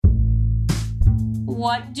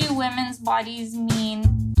what do women's bodies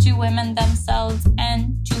mean to women themselves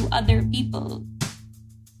and to other people?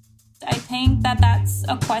 I think that that's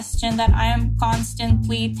a question that I am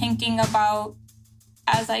constantly thinking about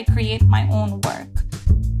as I create my own work.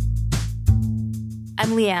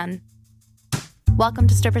 I'm Leanne. Welcome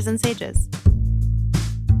to Strippers and Sages.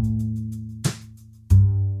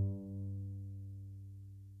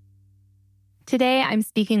 Today, I'm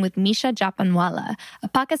speaking with Misha Japanwala, a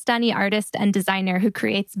Pakistani artist and designer who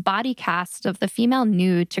creates body casts of the female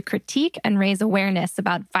nude to critique and raise awareness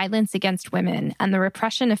about violence against women and the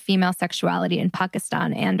repression of female sexuality in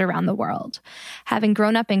Pakistan and around the world. Having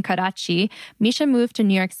grown up in Karachi, Misha moved to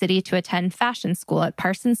New York City to attend fashion school at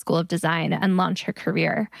Parsons School of Design and launch her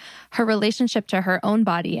career. Her relationship to her own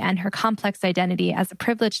body and her complex identity as a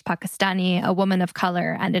privileged Pakistani, a woman of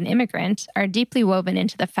color, and an immigrant are deeply woven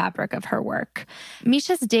into the fabric of her work.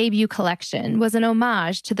 Misha's debut collection was an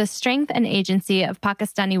homage to the strength and agency of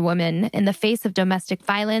Pakistani women in the face of domestic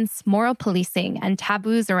violence, moral policing, and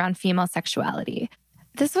taboos around female sexuality.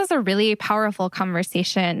 This was a really powerful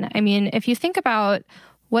conversation. I mean, if you think about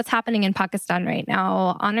what's happening in Pakistan right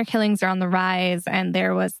now, honor killings are on the rise, and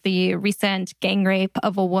there was the recent gang rape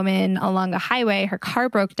of a woman along a highway. Her car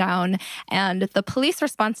broke down, and the police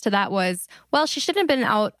response to that was, well, she shouldn't have been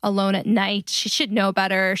out alone at night. She should know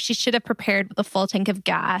better. She should have prepared with a full tank of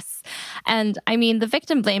gas. And I mean, the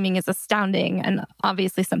victim blaming is astounding, and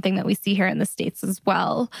obviously something that we see here in the States as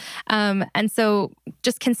well. And so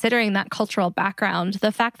just considering that cultural background,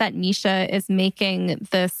 the fact that Misha is making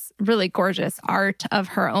this really gorgeous art of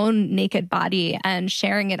her own naked body and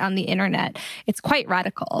sharing it on the internet, it's quite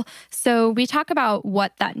radical. So we talk about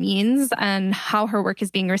what that means and how her work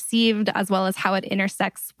is being received, as well as how it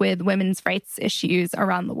intersects with women's rights issues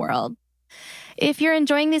around the world. If you're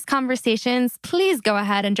enjoying these conversations, please go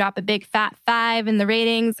ahead and drop a big fat 5 in the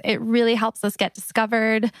ratings. It really helps us get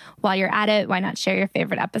discovered. While you're at it, why not share your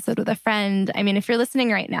favorite episode with a friend? I mean, if you're listening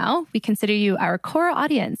right now, we consider you our core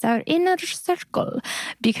audience, our inner circle,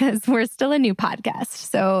 because we're still a new podcast.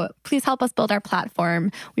 So please help us build our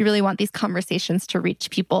platform. We really want these conversations to reach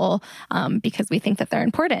people because we think that they're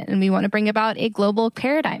important and we want to bring about a global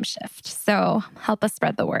paradigm shift. So help us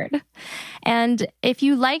spread the word. And if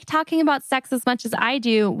you like talking about sex as much as I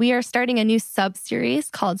do, we are starting a new sub-series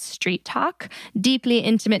called Street Talk, deeply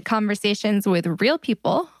intimate conversations with real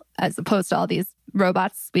people, as opposed to all these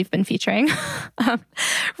robots we've been featuring.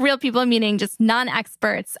 Real people meaning just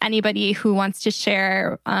non-experts, anybody who wants to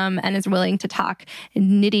share and is willing to talk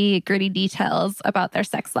nitty-gritty details about their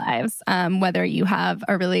sex lives. Whether you have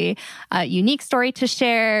a really unique story to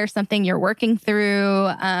share, something you're working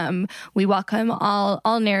through. We welcome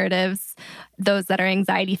all narratives, those that are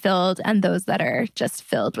anxiety-filled and those that are just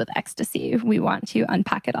filled with ecstasy. We want to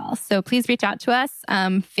unpack it all. So please reach out to us,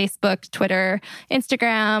 Facebook, Twitter,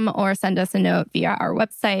 Instagram, or send us a note via our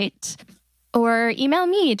website. Or email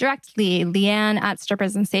me directly,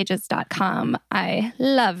 leanne@strippersandsages.com. I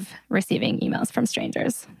love receiving emails from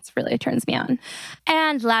strangers. It really turns me on.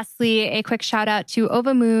 And lastly, a quick shout out to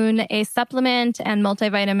Ovamoon, a supplement and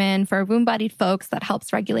multivitamin for womb-bodied folks that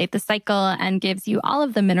helps regulate the cycle and gives you all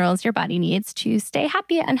of the minerals your body needs to stay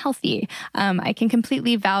happy and healthy. I can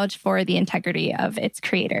completely vouch for the integrity of its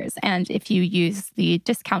creators. And if you use the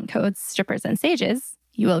discount code Strippers and Sages,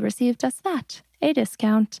 you will receive just that, a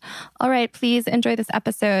discount. All right, please enjoy this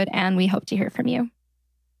episode, and we hope to hear from you.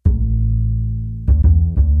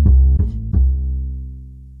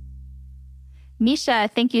 Misha,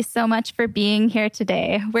 thank you so much for being here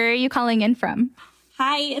today. Where are you calling in from?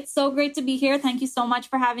 Hi, it's so great to be here. Thank you so much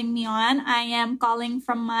for having me on. I am calling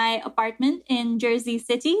from my apartment in Jersey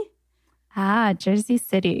City. Ah, Jersey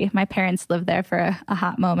City. My parents lived there for a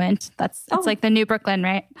hot moment. It's like the new Brooklyn,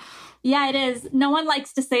 right? Yeah, it is. No one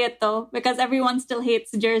likes to say it, though, because everyone still hates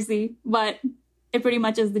Jersey, but it pretty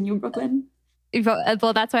much is the new Brooklyn.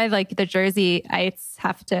 Well, that's why like the Jerseyites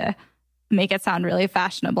have to make it sound really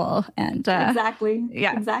fashionable. And exactly.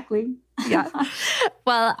 Yeah. Exactly. Yeah.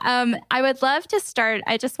 Well, I would love to start.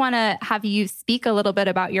 I just want to have you speak a little bit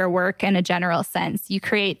about your work in a general sense. You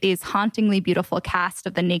create these hauntingly beautiful casts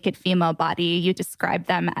of the naked female body. You describe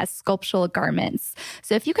them as sculptural garments.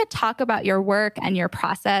 So if you could talk about your work and your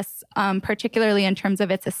process, particularly in terms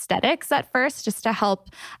of its aesthetics at first, just to help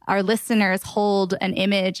our listeners hold an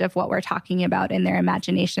image of what we're talking about in their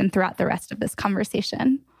imagination throughout the rest of this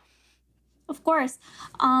conversation. Of course.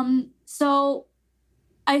 So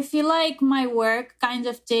I feel like my work kind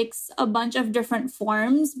of takes a bunch of different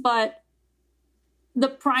forms, but the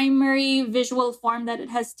primary visual form that it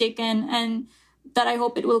has taken and that I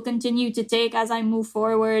hope it will continue to take as I move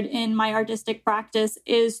forward in my artistic practice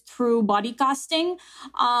is through body casting.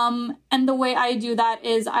 And the way I do that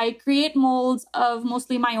is I create molds of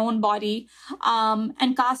mostly my own body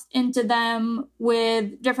and cast into them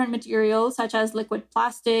with different materials such as liquid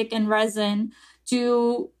plastic and resin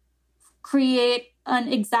to create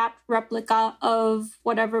an exact replica of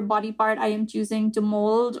whatever body part I am choosing to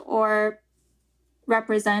mold or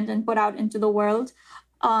represent and put out into the world.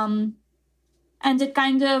 And it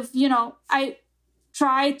kind of, I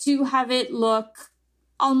try to have it look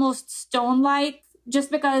almost stone-like,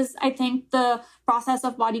 just because I think the process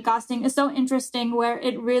of body casting is so interesting, where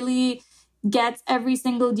it really gets every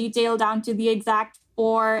single detail down to the exact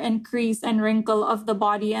pore and crease and wrinkle of the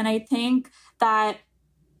body. And I think that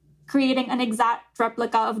creating an exact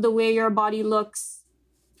replica of the way your body looks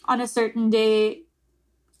on a certain day,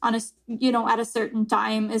 at a certain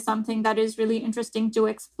time, is something that is really interesting to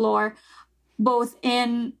explore, both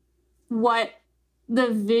in what the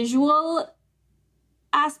visual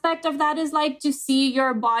aspect of that is like, to see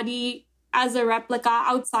your body as a replica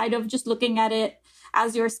outside of just looking at it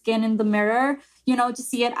as your skin in the mirror, to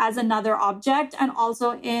see it as another object, and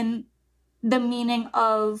also in the meaning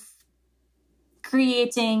of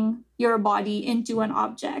creating your body into an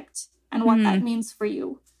object and what that means for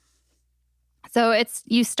you. So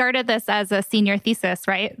you started this as a senior thesis,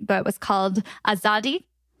 right? But it was called Azadi?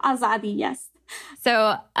 Azadi, yes.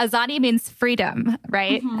 So Azadi means freedom,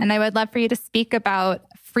 right? Mm-hmm. And I would love for you to speak about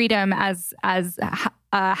freedom as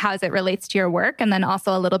how it relates to your work, and then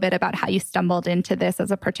also a little bit about how you stumbled into this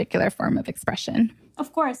as a particular form of expression.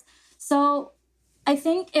 Of course. So I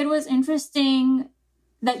think it was interesting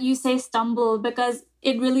that you say stumble, because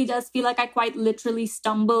it really does feel like I quite literally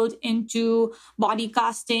stumbled into body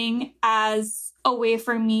casting as a way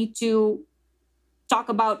for me to talk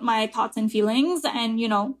about my thoughts and feelings, and,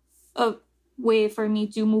 a way for me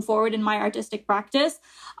to move forward in my artistic practice.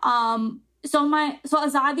 So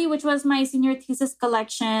Azadi, which was my senior thesis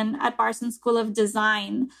collection at Parsons School of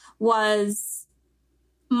Design, was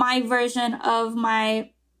my version of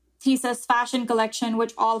my thesis fashion collection,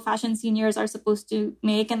 which all fashion seniors are supposed to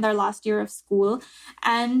make in their last year of school.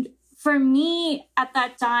 And for me at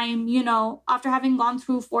that time, after having gone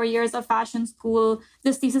through 4 years of fashion school,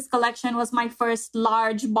 this thesis collection was my first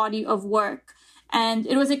large body of work. And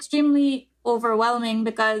it was extremely overwhelming,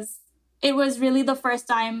 because it was really the first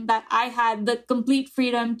time that I had the complete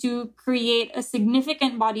freedom to create a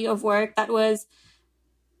significant body of work that was,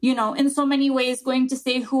 in so many ways going to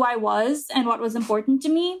say who I was and what was important to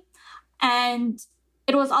me. And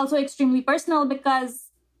it was also extremely personal, because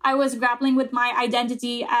I was grappling with my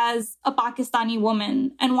identity as a Pakistani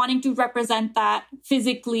woman and wanting to represent that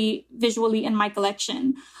physically, visually in my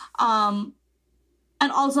collection.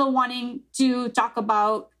 And also wanting to talk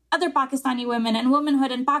about other Pakistani women and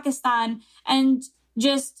womanhood in Pakistan, and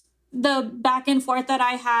just the back and forth that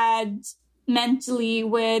I had mentally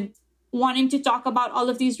with wanting to talk about all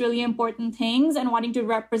of these really important things and wanting to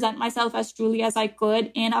represent myself as truly as I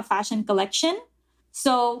could in a fashion collection.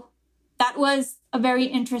 So that was a very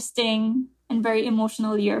interesting and very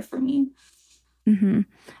emotional year for me. Mm-hmm.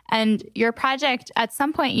 And your project, at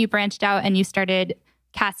some point you branched out and you started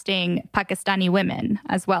casting Pakistani women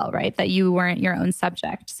as well, right? That you weren't your own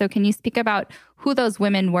subject. So can you speak about who those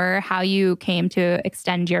women were, how you came to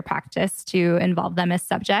extend your practice to involve them as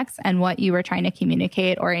subjects, and what you were trying to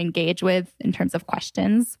communicate or engage with in terms of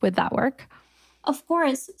questions with that work? Of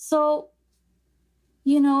course. So,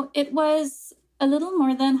 it was a little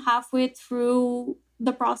more than halfway through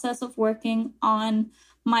the process of working on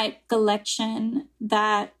my collection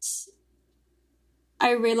that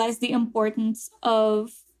I realized the importance of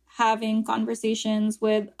having conversations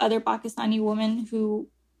with other Pakistani women who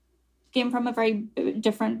came from a very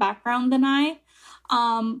different background than I.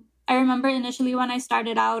 I remember initially when I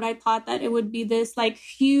started out, I thought that it would be this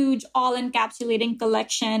huge all-encapsulating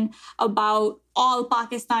collection about all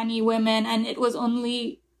Pakistani women. And it was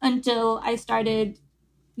only until I started,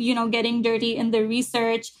 getting dirty in the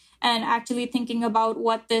research and actually thinking about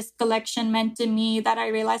what this collection meant to me that I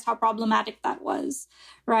realized how problematic that was,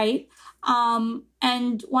 right?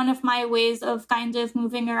 And one of my ways of kind of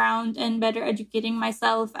moving around and better educating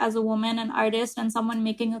myself as a woman, an artist, and someone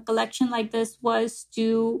making a collection like this was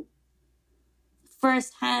to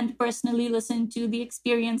firsthand personally listen to the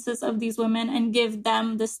experiences of these women and give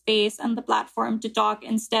them the space and the platform to talk,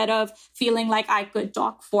 instead of feeling like I could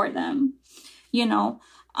talk for them,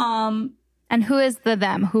 And who is the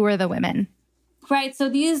them? Who are the women? Right. So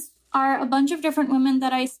these are a bunch of different women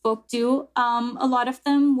that I spoke to. A lot of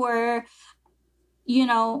them were,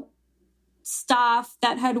 staff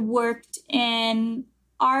that had worked in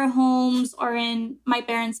our homes or in my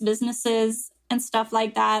parents' businesses and stuff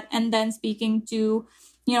like that. And then speaking to,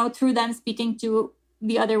 through them speaking to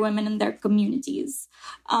the other women in their communities.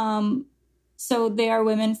 So they are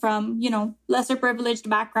women from, lesser privileged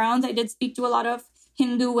backgrounds. I did speak to a lot of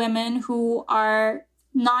Hindu women who are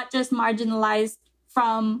not just marginalized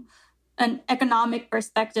from an economic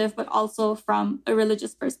perspective, but also from a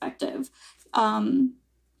religious perspective.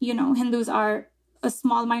 Hindus are a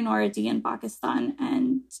small minority in Pakistan,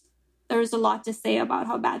 and there's a lot to say about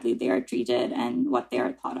how badly they are treated and what they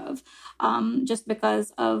are thought of, just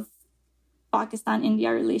because of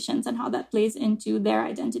Pakistan-India relations and how that plays into their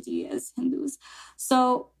identity as Hindus.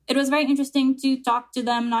 So it was very interesting to talk to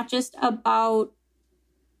them, not just about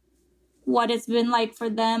what it's been like for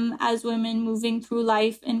them as women moving through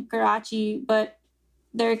life in Karachi, but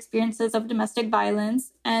their experiences of domestic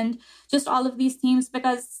violence and just all of these themes,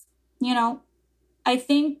 because, I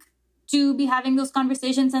think to be having those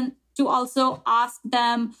conversations and to also ask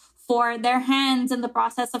them for their hands in the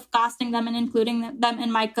process of casting them and including them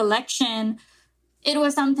in my collection, it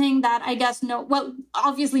was something that I guess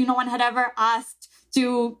obviously no one had ever asked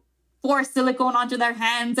to pour silicone onto their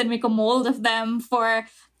hands and make a mold of them for,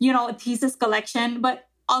 a thesis collection. But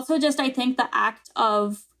also just, I think, the act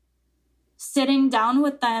of sitting down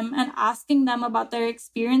with them and asking them about their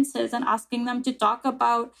experiences and asking them to talk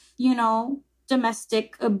about,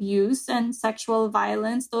 domestic abuse and sexual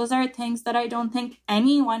violence. Those are things that I don't think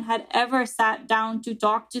anyone had ever sat down to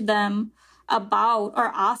talk to them about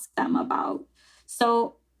or ask them about.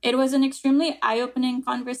 So it was an extremely eye-opening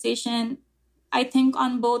conversation, I think,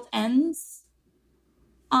 on both ends.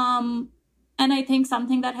 And I think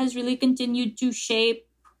something that has really continued to shape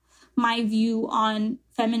my view on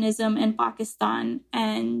feminism in Pakistan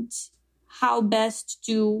and how best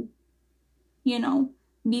to,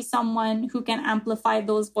 be someone who can amplify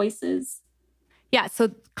those voices. Yeah,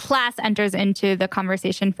 so class enters into the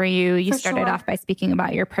conversation for you. You started off by speaking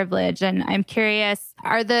about your privilege, and I'm curious,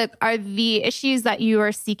 are the issues that you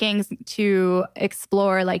are seeking to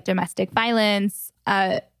explore, like domestic violence,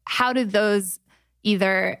 how do those,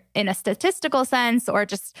 either in a statistical sense or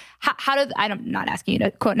just I'm not asking you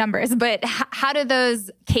to quote numbers, but how do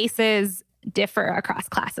those cases differ across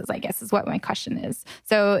classes, I guess is what my question is.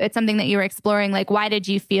 So it's something that you were exploring, like, why did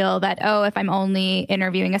you feel that, if I'm only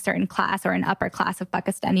interviewing a certain class or an upper class of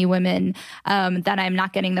Pakistani women, that I'm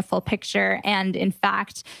not getting the full picture? And in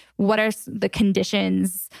fact, what are the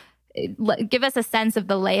conditions? Give us a sense of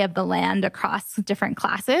the lay of the land across different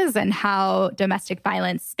classes and how domestic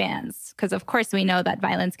violence spans. Because of course we know that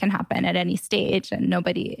violence can happen at any stage and no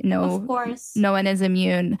one is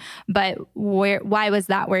immune. But why was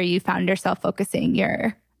that where you found yourself focusing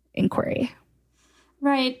your inquiry?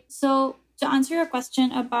 Right. So to answer your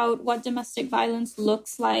question about what domestic violence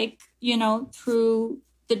looks like, through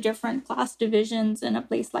the different class divisions in a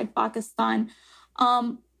place like Pakistan,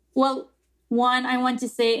 one, I want to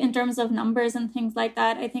say in terms of numbers and things like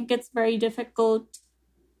that, I think it's very difficult,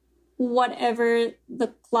 whatever the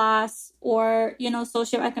class or,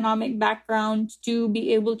 socioeconomic background, to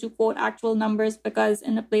be able to quote actual numbers, because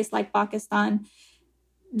in a place like Pakistan,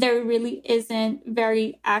 there really isn't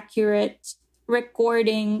very accurate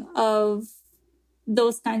recording of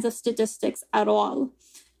those kinds of statistics at all,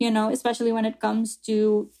 especially when it comes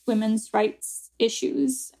to women's rights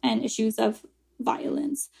issues and issues of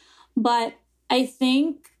violence. But I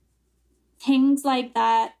think things like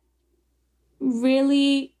that,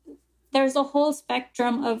 really, there's a whole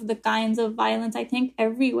spectrum of the kinds of violence, I think,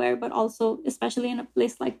 everywhere, but also especially in a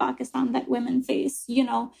place like Pakistan, that women face,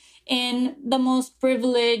 in the most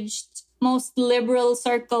privileged, most liberal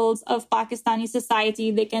circles of Pakistani society.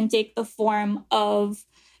 They can take the form of,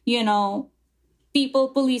 people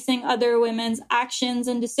policing other women's actions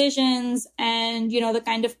and decisions and, the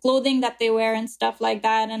kind of clothing that they wear and stuff like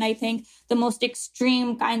that. And I think the most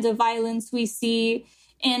extreme kinds of violence we see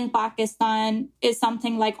in Pakistan is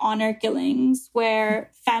something like honor killings,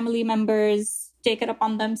 where family members take it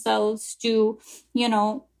upon themselves to,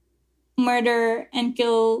 murder and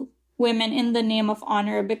kill women in the name of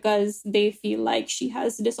honor because they feel like she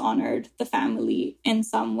has dishonored the family in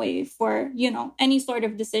some way for, any sort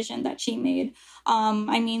of decision that she made.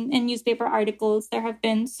 In newspaper articles, there have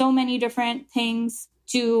been so many different things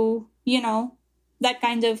to, that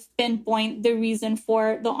kind of pinpoint the reason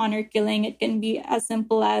for the honor killing. It can be as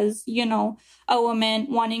simple as, a woman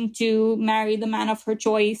wanting to marry the man of her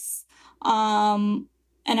choice. And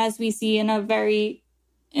as we see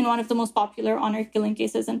in one of the most popular honor killing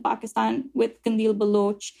cases in Pakistan with Qandil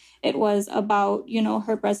Baloch, it was about,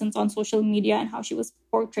 her presence on social media and how she was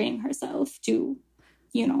portraying herself to,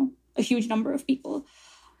 a huge number of people.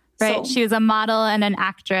 Right. So, she was a model and an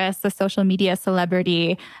actress, a social media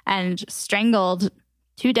celebrity, and strangled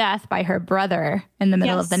to death by her brother in the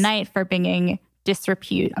middle of the night for bringing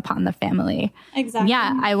disrepute upon the family. Exactly.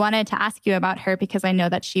 Yeah, I wanted to ask you about her because I know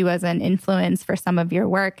that she was an influence for some of your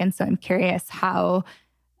work. And so I'm curious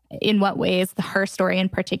in what ways her story in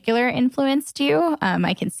particular influenced you.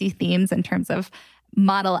 I can see themes in terms of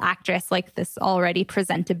model actress, like this already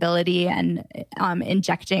presentability and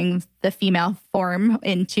injecting the female form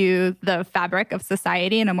into the fabric of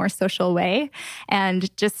society in a more social way.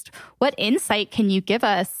 And just what insight can you give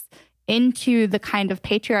us into the kind of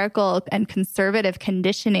patriarchal and conservative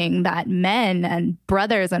conditioning that men and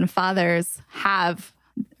brothers and fathers have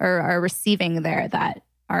or are receiving there that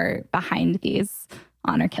are behind these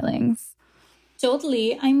honor killings?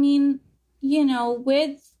 Totally. I mean,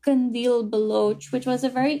 with Qandeel Baloch, which was a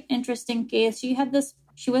very interesting case.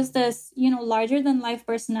 She was this, larger than life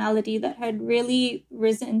personality that had really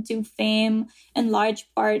risen to fame in large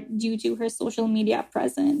part due to her social media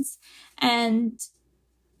presence. And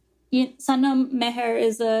Sanam Meher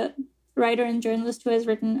is a writer and journalist who has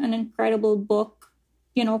written an incredible book,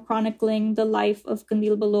 chronicling the life of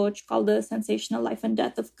Qandeel Baloch called The Sensational Life and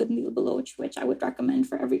Death of Qandeel Baloch, which I would recommend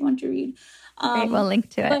for everyone to read. Great, we'll link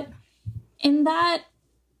to it. But in that,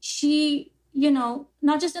 she,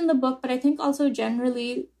 not just in the book, but I think also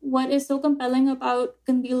generally, what is so compelling about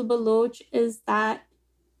Qandeel Baloch is that,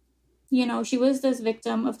 she was this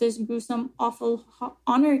victim of this gruesome, awful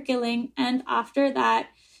honor killing. And after that,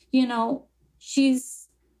 she's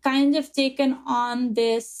kind of taken on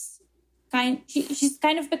this she's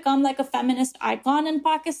kind of become like a feminist icon in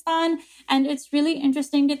Pakistan. And it's really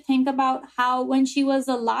interesting to think about how when she was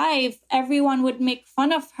alive, everyone would make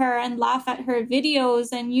fun of her and laugh at her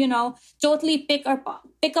videos and, totally pick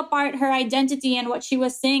apart her identity and what she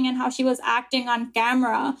was saying and how she was acting on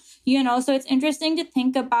camera, So it's interesting to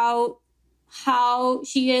think about how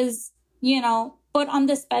she is, put on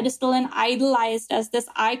this pedestal and idolized as this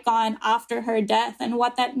icon after her death and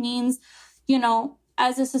what that means,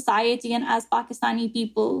 as a society and as Pakistani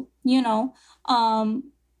people, in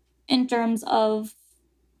terms of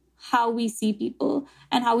how we see people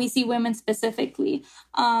and how we see women specifically.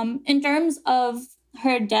 In terms of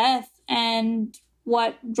her death and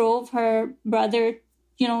what drove her brother,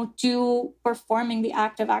 to performing the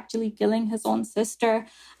act of actually killing his own sister,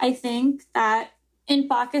 I think that in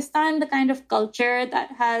Pakistan, the kind of culture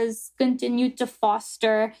that has continued to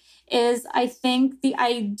foster is, I think, the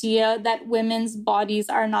idea that women's bodies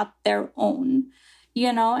are not their own,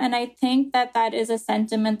 and I think that is a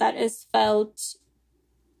sentiment that is felt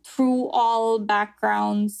through all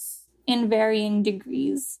backgrounds in varying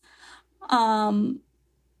degrees, in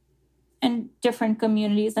different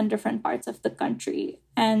communities and different parts of the country.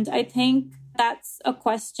 And I think that's a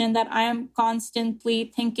question that I am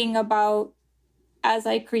constantly thinking about as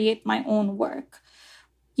I create my own work,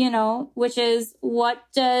 which is what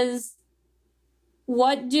do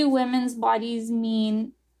women's bodies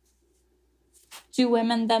mean to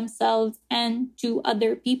women themselves and to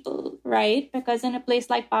other people, right? Because in a place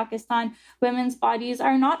like Pakistan, women's bodies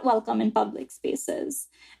are not welcome in public spaces.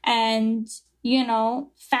 And,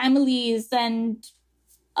 families and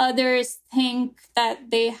others think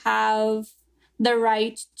that they have the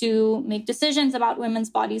right to make decisions about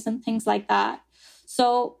women's bodies and things like that.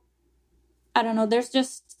 So, I don't know, there's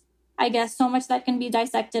just, I guess, so much that can be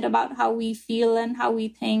dissected about how we feel and how we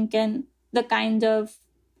think and the kind of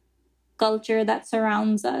culture that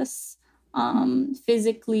surrounds us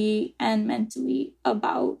physically and mentally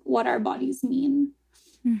about what our bodies mean.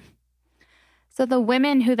 So the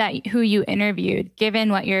women who you interviewed, given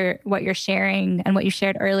what you're sharing and what you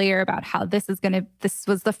shared earlier about how this was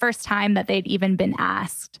the first time that they'd even been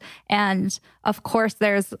asked. And of course,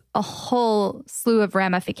 there's a whole slew of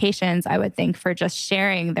ramifications, I would think, for just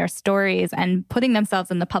sharing their stories and putting themselves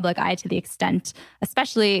in the public eye to the extent,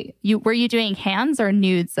 especially were you doing hands or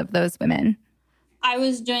nudes of those women? I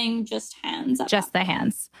was doing just hands. Just the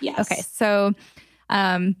hands. Yes. Okay.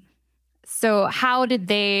 So how did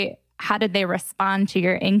they respond to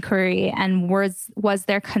your inquiry? And was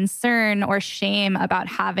there concern or shame about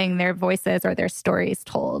having their voices or their stories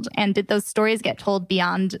told? And did those stories get told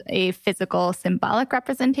beyond a physical symbolic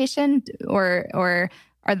representation, or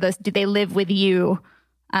do they live with you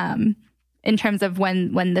in terms of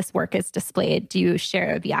when this work is displayed? Do you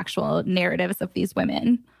share the actual narratives of these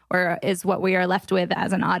women, or is what we are left with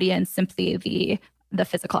as an audience simply the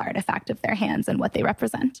physical artifact of their hands and what they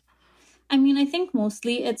represent? I mean, I think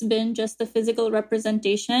mostly it's been just the physical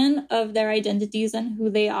representation of their identities and who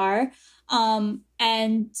they are.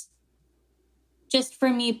 And just for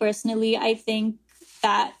me personally, I think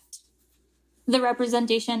that the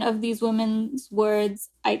representation of these women's words,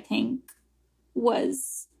 I think,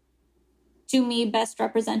 was, to me, best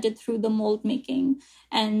represented through the mold making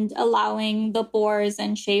and allowing the pores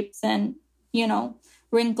and shapes and,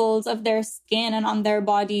 wrinkles of their skin and on their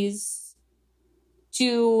bodies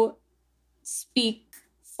to speak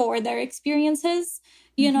for their experiences,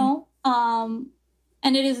 and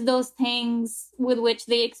it is those things with which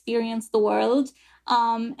they experience the world.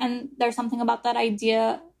 And there's something about that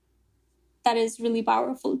idea that is really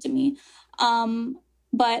powerful to me.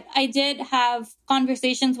 But I did have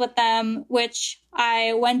conversations with them, which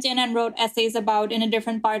I went in and wrote essays about in a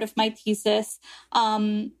different part of my thesis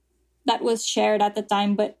that was shared at the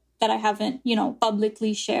time, but that I haven't,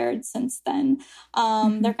 publicly shared since then.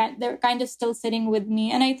 They're kind of still sitting with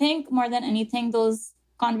me. And I think more than anything, those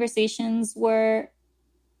conversations were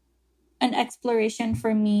an exploration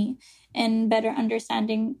for me in better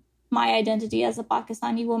understanding my identity as a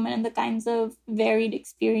Pakistani woman and the kinds of varied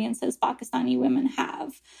experiences Pakistani women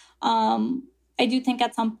have. I do think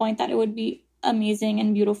at some point that it would be amazing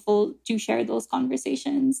and beautiful to share those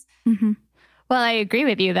conversations. Mm-hmm. Well, I agree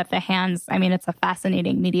with you that the hands, it's a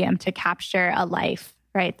fascinating medium to capture a life,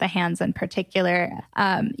 right? The hands in particular.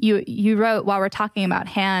 You wrote, while we're talking about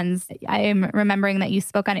hands, I am remembering that you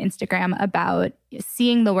spoke on Instagram about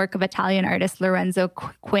seeing the work of Italian artist Lorenzo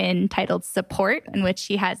Quinn titled Support, in which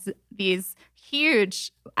he has these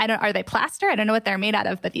huge, are they plaster? I don't know what they're made out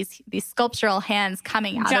of, but these sculptural hands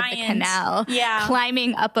coming out of the canal,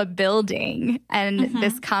 climbing up a building, and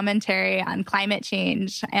this commentary on climate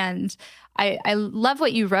change. And I love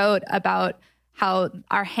what you wrote about how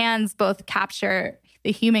our hands both capture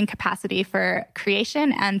the human capacity for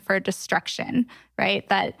creation and for destruction, right?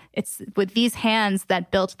 That it's with these hands that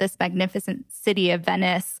built this magnificent city of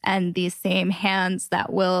Venice, and these same hands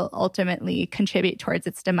that will ultimately contribute towards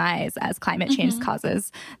its demise as climate change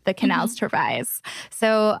causes the canals to rise.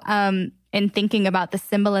 So in thinking about the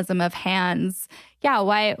symbolism of hands,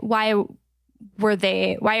 why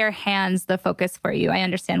are hands the focus for you? I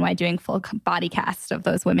understand why doing full body cast of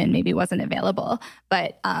those women maybe wasn't available,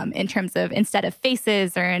 but in terms of instead of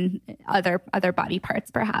faces or in other body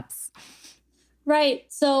parts, perhaps. Right.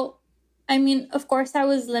 So, of course, I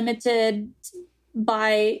was limited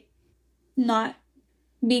by not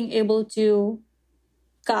being able to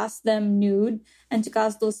cast them nude and to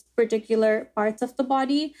cast those particular parts of the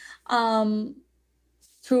body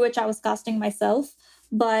through which I was casting myself.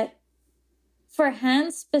 But for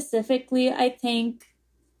hands specifically, I think,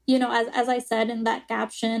 as I said in that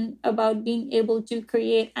caption about being able to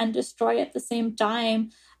create and destroy at the same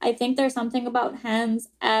time, I think there's something about hands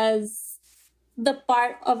as the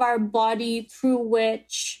part of our body through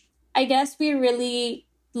which I guess we really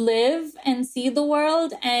live and see the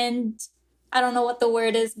world. And I don't know what the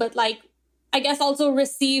word is, but I guess also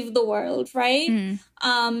receive the world, right?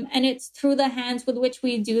 And it's through the hands with which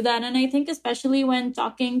we do that. And I think especially when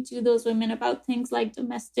talking to those women about things like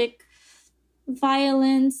domestic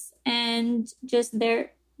violence and just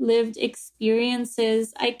their lived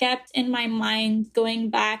experiences, I kept in my mind going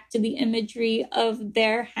back to the imagery of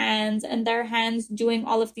their hands and their hands doing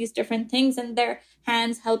all of these different things and their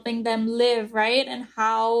hands helping them live, right? And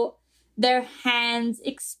how their hands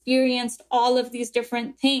experienced all of these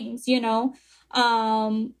different things, and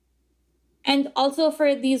also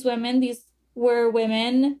for these women, these were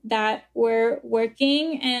women that were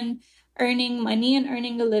working and earning money and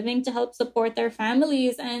earning a living to help support their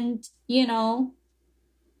families. And,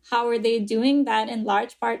 how are they doing that? In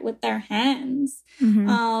large part with their hands.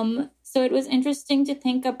 So it was interesting to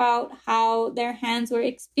think about how their hands were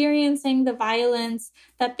experiencing the violence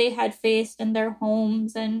that they had faced in their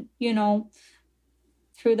homes and,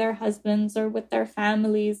 through their husbands or with their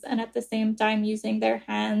families, and at the same time using their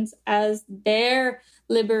hands as their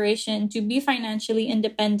liberation to be financially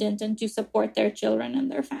independent and to support their children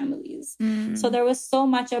and their families. So there was so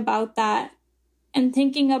much about that, and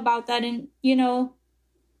thinking about that and,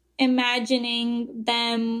 imagining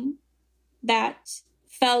them, that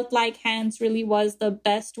felt like hands really was the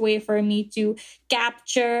best way for me to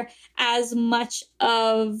capture as much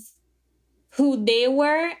of who they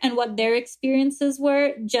were and what their experiences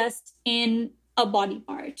were just in a body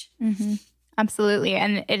part. Absolutely.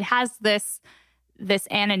 And it has this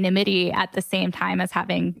anonymity at the same time as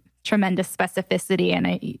having tremendous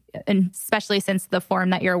specificity. And especially since the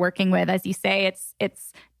form that you're working with, as you say,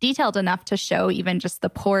 it's detailed enough to show even just the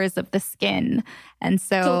pores of the skin. And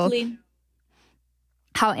so Totally.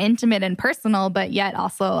 How intimate and personal, but yet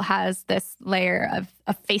also has this layer of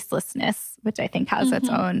facelessness, which I think has its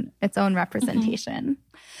own representation.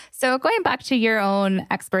 So going back to your own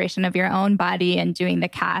exploration of your own body and doing the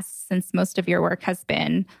casts, since most of your work has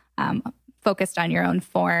been focused on your own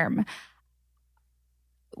form.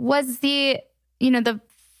 Was the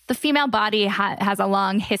female body has a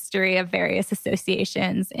long history of various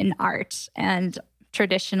associations in art, and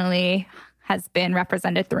traditionally has been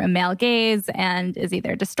represented through a male gaze and is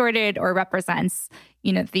either distorted or represents,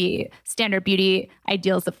 the standard beauty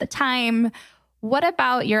ideals of the time. What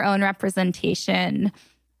about your own representation?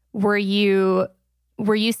 How are you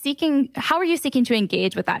seeking to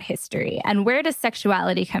engage with that history? And where does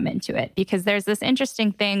sexuality come into it? Because there's this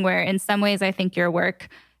interesting thing where in some ways I think your work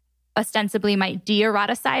ostensibly might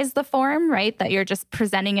de-eroticize the form, right? That you're just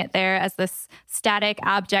presenting it there as this static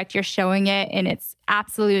object. You're showing it in its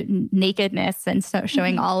absolute nakedness and so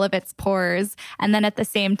showing all of its pores. And then at the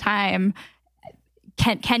same time,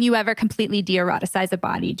 can you ever completely de-eroticize a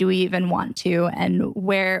body? Do we even want to? And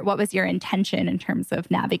what was your intention in terms of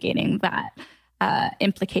navigating that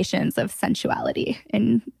implications of sensuality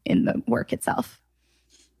in the work itself?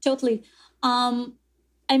 Totally.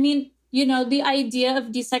 The idea of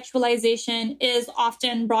desexualization is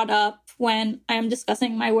often brought up when I am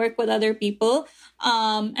discussing my work with other people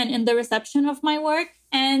and in the reception of my work.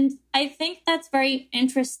 And I think that's very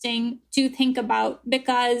interesting to think about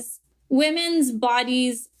because women's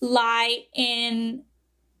bodies lie in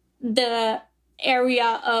the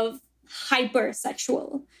area of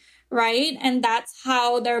hypersexual, right? And that's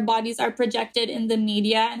how their bodies are projected in the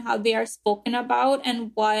media and how they are spoken about,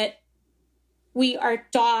 and what we are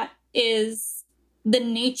taught is the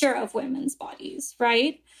nature of women's bodies,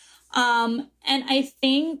 right? And I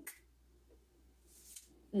think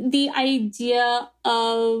the idea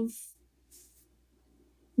of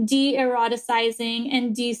de-eroticizing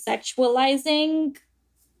and desexualizing,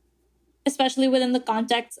 especially within the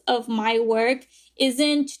context of my work,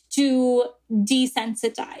 isn't to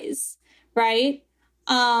desensitize, right?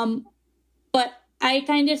 But I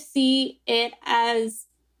kind of see it as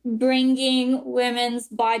bringing women's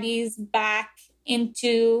bodies back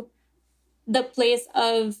into the place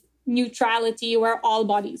of neutrality where all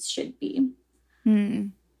bodies should be.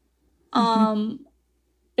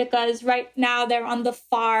 Because right now they're on the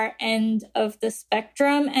far end of the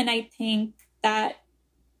spectrum. And I think that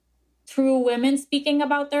through women speaking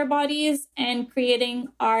about their bodies and creating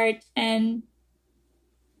art and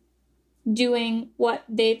doing what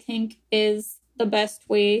they think is the best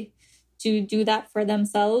way to do that for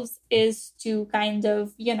themselves is to kind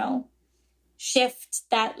of, shift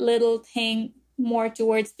that little thing more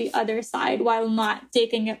towards the other side while not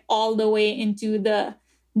taking it all the way into the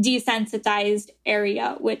desensitized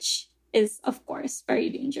area, which is, of course,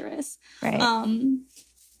 very dangerous. Right.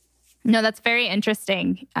 No, that's very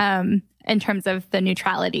interesting in terms of the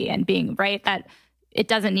neutrality and being right, that it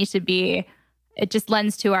doesn't need to be. It just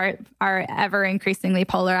lends to our ever increasingly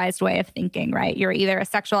polarized way of thinking, right? You're either a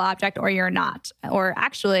sexual object or you're not. Or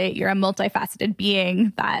actually, you're a multifaceted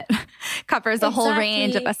being that covers a whole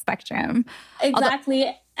range of a spectrum.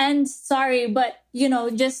 Exactly. And sorry, but,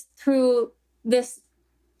 just through this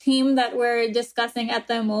theme that we're discussing at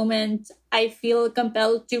the moment, I feel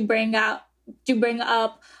compelled to bring up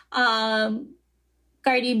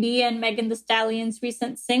Cardi B and Megan Thee Stallion's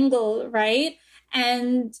recent single, right?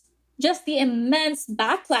 And just the immense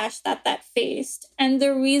backlash that faced and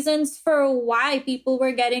the reasons for why people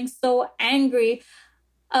were getting so angry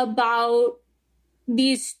about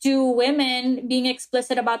these two women being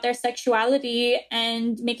explicit about their sexuality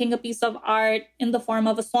and making a piece of art in the form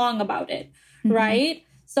of a song about it, right?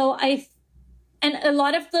 So and a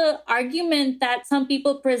lot of the argument that some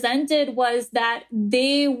people presented was that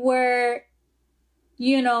they were,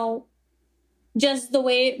 just the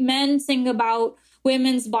way men sing about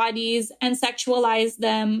women's bodies and sexualize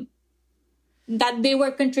them, that they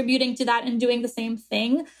were contributing to that and doing the same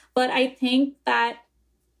thing. But I think that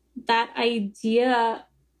idea,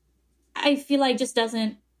 I feel like just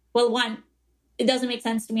doesn't, it doesn't make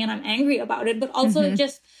sense to me and I'm angry about it, but also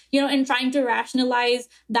just, in trying to rationalize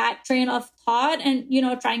that train of thought and,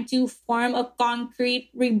 trying to form a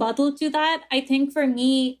concrete rebuttal to that, I think for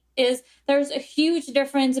me there's a huge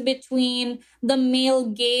difference between the male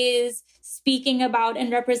gaze speaking about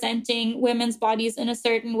and representing women's bodies in a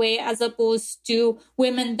certain way as opposed to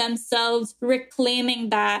women themselves reclaiming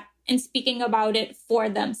that and speaking about it for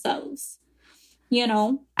themselves,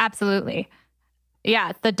 Absolutely.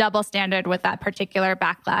 Yeah, the double standard with that particular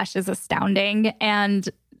backlash is astounding. And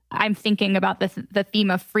I'm thinking about the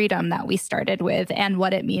theme of freedom that we started with and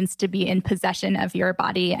what it means to be in possession of your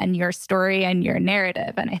body and your story and your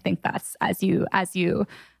narrative. And I think that's as you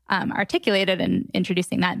articulated in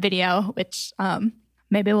introducing that video, which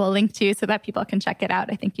maybe we'll link to so that people can check it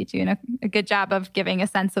out. I think you do a good job of giving a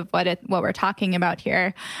sense of what we're talking about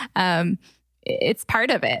here. it's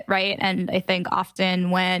part of it, right? And I think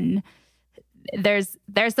often when there's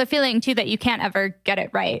the feeling too that you can't ever get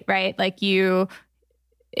it right? Like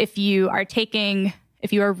if you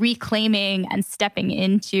are reclaiming and stepping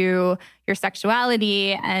into your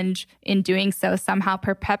sexuality, and in doing so somehow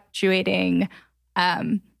perpetuating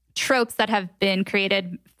tropes that have been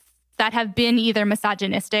created that have been either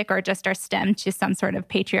misogynistic or just are stemmed to some sort of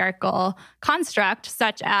patriarchal construct,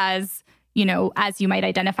 such as, as you might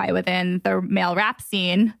identify within the male rap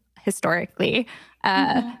scene historically,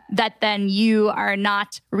 that then you are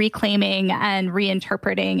not reclaiming and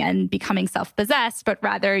reinterpreting and becoming self-possessed, but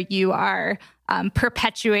rather you are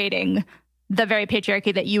perpetuating the very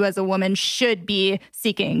patriarchy that you as a woman should be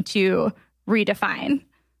seeking to redefine.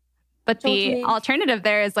 But totally. The alternative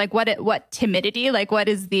there is like, what timidity? Like, what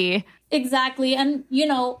is the... Exactly. And,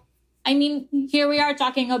 here we are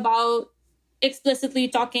explicitly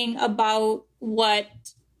talking about what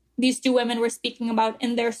these two women were speaking about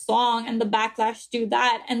in their song and the backlash to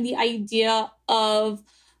that, and the idea of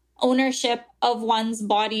ownership of one's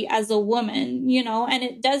body as a woman, and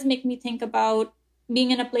it does make me think about being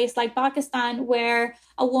in a place like Pakistan where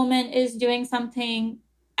a woman is doing something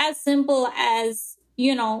as simple as,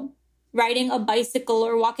 riding a bicycle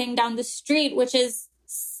or walking down the street, which is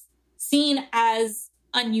seen as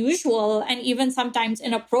unusual and even sometimes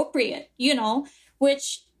inappropriate,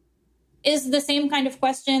 which is the same kind of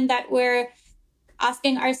question that we're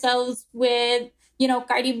asking ourselves with,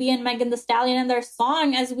 Cardi B and Megan Thee Stallion and their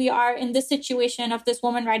song, as we are in this situation of this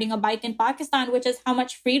woman riding a bike in Pakistan, which is how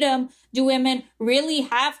much freedom do women really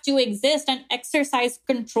have to exist and exercise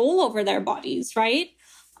control over their bodies, right?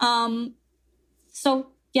 So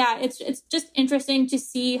yeah, it's just interesting to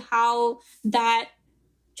see how that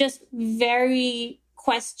just very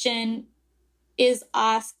question is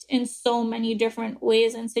asked in so many different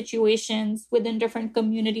ways and situations within different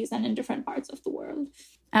communities and in different parts of the world.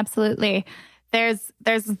 Absolutely. There's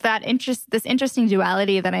this interesting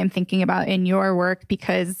duality that I'm thinking about in your work,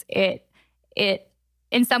 because it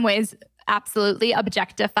in some ways absolutely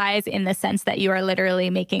objectifies in the sense that you are literally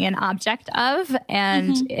making an object of,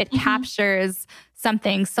 and it captures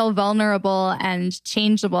something so vulnerable and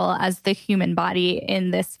changeable as the human body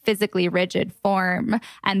in this physically rigid form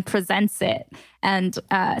and presents it. And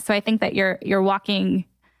so I think that you're walking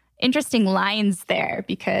interesting lines there,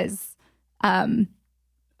 because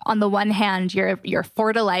on the one hand, you're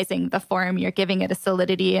fertilizing the form, you're giving it a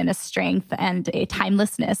solidity and a strength and a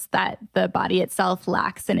timelessness that the body itself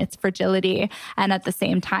lacks in its fragility. And at the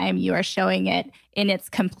same time, you are showing it in its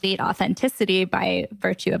complete authenticity by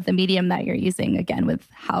virtue of the medium that you're using, again, with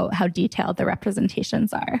how detailed the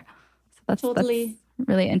representations are. So that's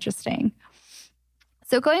really interesting.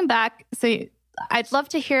 So going back, I'd love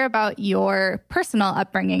to hear about your personal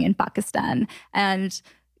upbringing in Pakistan, and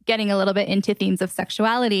getting a little bit into themes of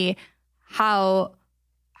sexuality, how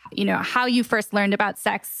you first learned about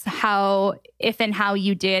sex, how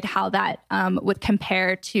you did, how that would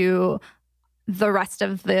compare to the rest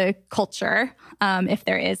of the culture, if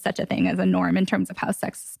there is such a thing as a norm in terms of how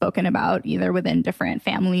sex is spoken about, either within different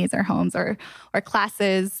families or homes or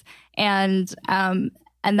classes, and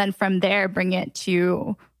then from there bring it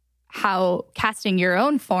to how casting your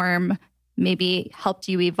own form maybe helped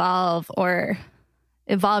you evolve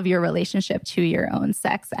your relationship to your own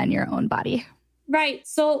sex and your own body. Right.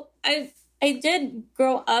 So I did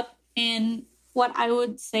grow up in what I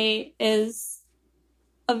would say is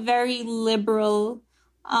a very liberal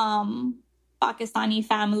Pakistani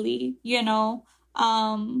family, and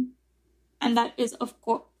that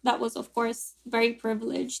was of course very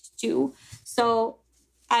privileged too. So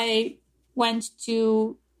I went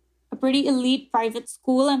to a pretty elite private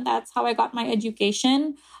school, and that's how I got my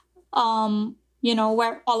education.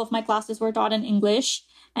 Where all of my classes were taught in English,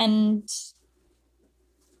 and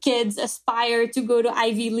kids aspire to go to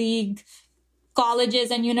Ivy League colleges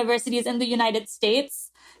and universities in the United States,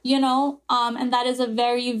 and that is a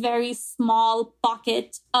very, very small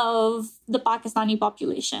pocket of the Pakistani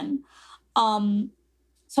population.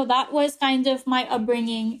 So that was kind of my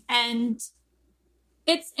upbringing. And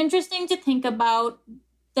it's interesting to think about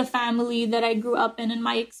the family that I grew up in and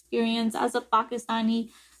my experience as a Pakistani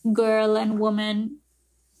girl and woman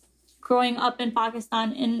growing up in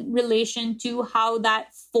Pakistan in relation to how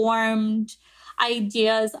that formed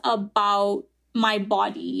ideas about my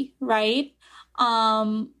body, right?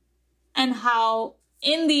 And how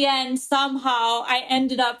in the end, somehow I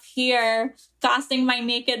ended up here casting my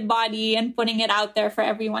naked body and putting it out there for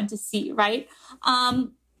everyone to see, right?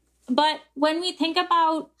 But when we think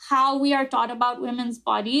about how we are taught about women's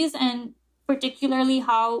bodies, and particularly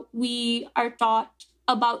how we are taught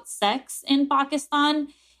about sex in Pakistan,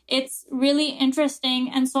 it's really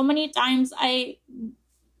interesting. And so many times I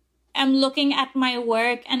am looking at my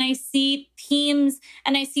work and I see themes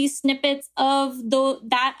and I see snippets of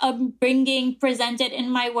that upbringing presented in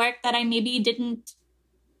my work that I maybe didn't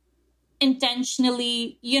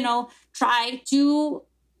intentionally, try to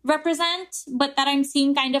represent, but that I'm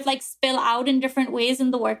seeing kind of like spill out in different ways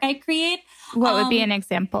in the work I create. What would be an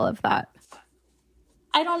example of that?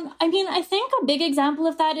 I think a big example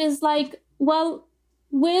of that is like, well,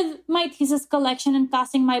 with my thesis collection and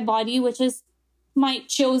Casting My Body, which is my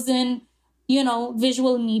chosen,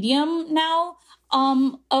 visual medium now,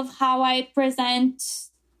 of how I present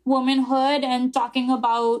womanhood and talking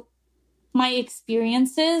about my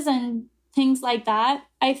experiences and things like that.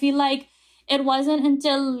 I feel like it wasn't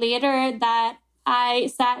until later that I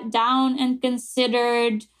sat down and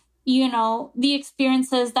considered, the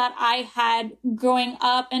experiences that I had growing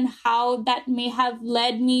up and how that may have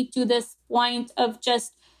led me to this point of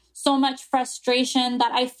just so much frustration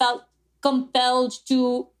that I felt compelled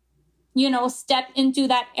to, step into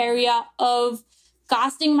that area of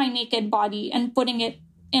casting my naked body and putting it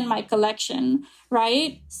in my collection,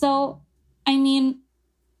 right? So,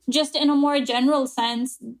 just in a more general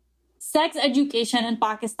sense, sex education in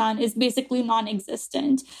Pakistan is basically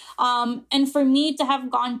non-existent. And for me to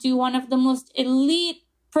have gone to one of the most elite,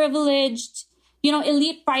 privileged,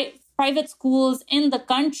 private schools in the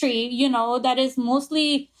country, that is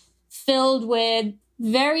mostly filled with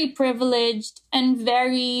very privileged and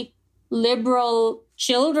very liberal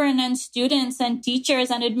children and students and teachers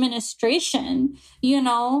and administration,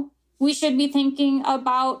 we should be thinking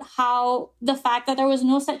about how the fact that there was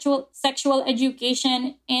no sexual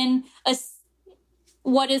education in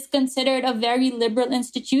what is considered a very liberal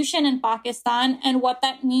institution in Pakistan, and what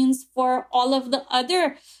that means for all of the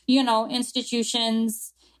other,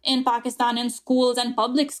 institutions in Pakistan, in schools and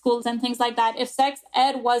public schools and things like that. If sex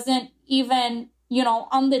ed wasn't even,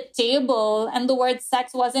 on the table and the word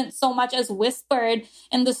sex wasn't so much as whispered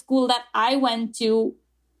in the school that I went to,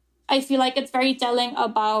 I feel like it's very telling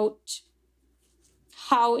about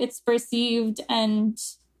how it's perceived and,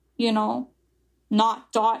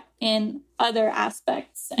 not taught in other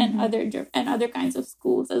aspects and other kinds of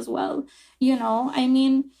schools as well.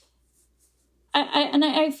 I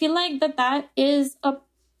feel like that is a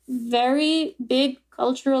very big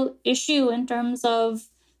cultural issue in terms of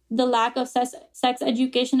the lack of sex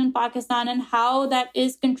education in Pakistan and how that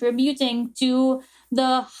is contributing to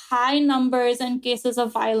the high numbers and cases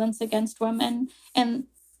of violence against women in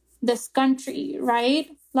this country, right?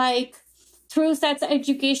 Like, through sex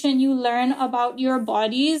education, you learn about your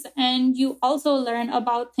bodies and you also learn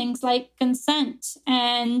about things like consent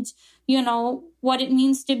and, what it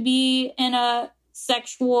means to be in a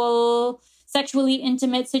sexually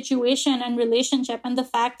intimate situation and relationship, and the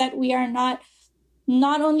fact that we are not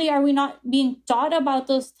only are we not being taught about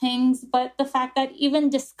those things, but the fact that even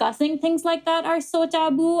discussing things like that are so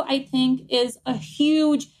taboo, I think is a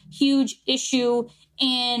huge, huge issue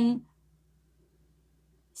in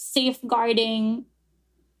safeguarding,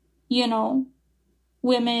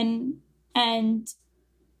 women and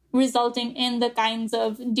resulting in the kinds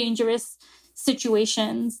of dangerous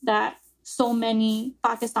situations that so many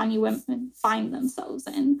Pakistani women find themselves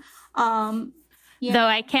in. Though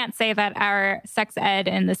I can't say that our sex ed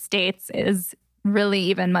in the States is really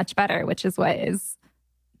even much better, which is what is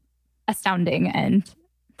astounding and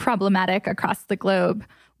problematic across the globe.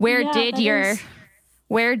 Where did your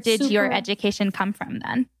education come from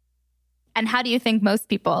then? And how do you think most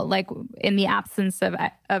people, like in the absence of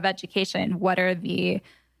education, what are the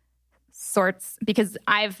sorts? Because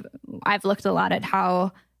I've looked a lot at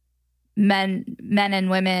how men and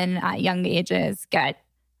women at young ages get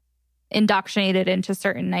indoctrinated into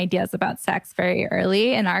certain ideas about sex very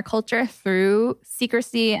early in our culture through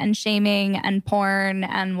secrecy and shaming and porn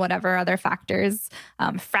and whatever other factors,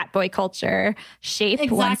 frat boy culture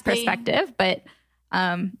shape one's perspective. But,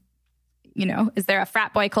 is there a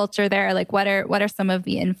frat boy culture there? Like, what are some of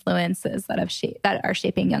the influences that are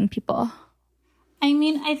shaping young people?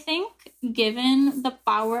 I think given the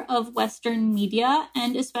power of Western media,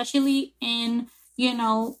 and especially in,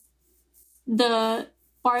 the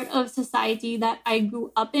part of society that I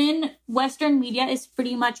grew up in, Western media is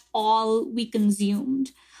pretty much all we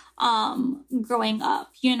consumed growing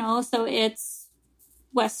up, so it's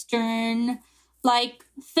Western, like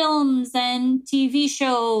films and TV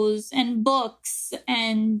shows and books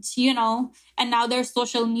and, and now there's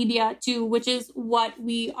social media too, which is what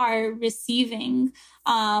we are receiving.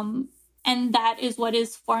 And that is what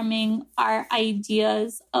is forming our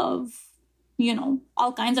ideas of,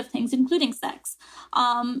 all kinds of things, including sex.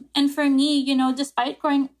 And for me, despite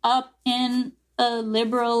growing up in a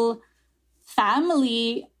liberal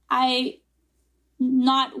family, I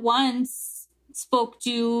not once spoke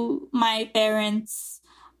to my parents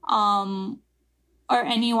or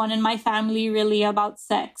anyone in my family really about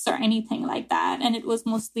sex or anything like that. And it was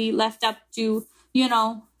mostly left up to,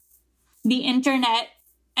 the internet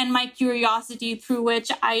and my curiosity through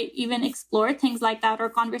which I even explore things like that, or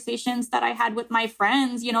conversations that I had with my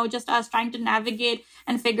friends, just us trying to navigate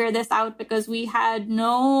and figure this out, because we had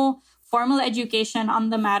no formal education on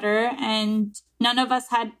the matter and none of us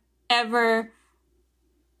had ever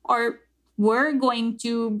or were going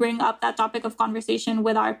to bring up that topic of conversation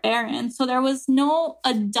with our parents. So there was no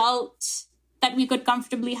adult that we could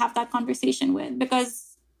comfortably have that conversation with,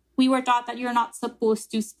 because we were taught that you're not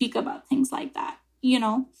supposed to speak about things like that,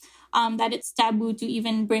 that it's taboo to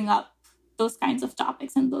even bring up those kinds of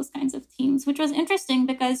topics and those kinds of themes, which was interesting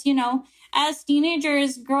because, as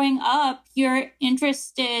teenagers growing up, you're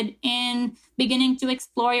interested in beginning to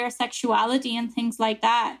explore your sexuality and things like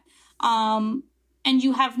that. And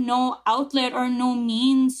you have no outlet or no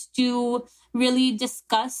means to really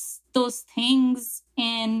discuss those things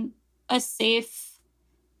in a safe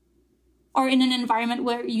or in an environment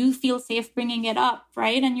where you feel safe bringing it up,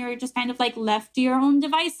 right? And you're just kind of like left to your own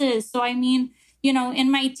devices. So, I mean,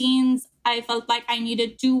 in my teens, I felt like I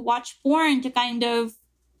needed to watch porn to kind of,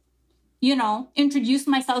 introduce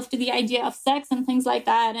myself to the idea of sex and things like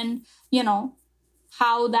that. And,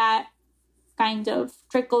 how that kind of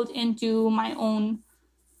trickled into my own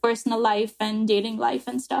personal life and dating life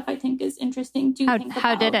and stuff, I think is interesting to think about.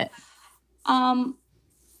 How did it?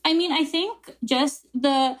 I mean, I think just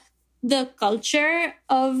the culture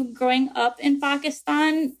of growing up in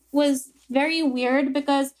Pakistan was very weird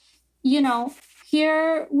because,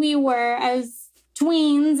 here we were as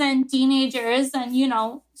tweens and teenagers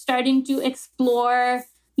and, starting to explore,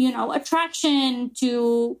 attraction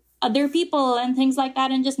to other people and things like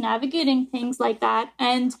that, and just navigating things like that.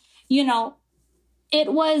 And,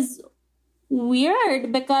 it was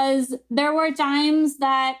weird because there were times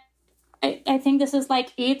that I think this is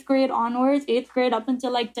like 8th grade onwards, 8th grade up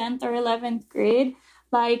until like 10th or 11th grade.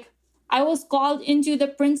 Like I was called into the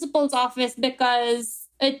principal's office because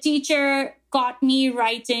a teacher caught me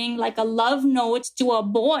writing like a love note to a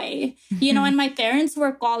boy, and my parents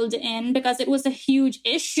were called in because it was a huge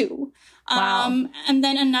issue. Wow. And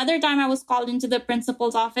then another time I was called into the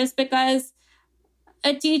principal's office because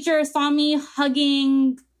a teacher saw me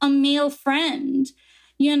hugging a male friend,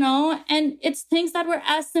 and it's things that were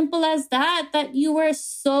as simple as that you were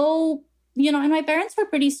so, and my parents were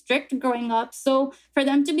pretty strict growing up. So for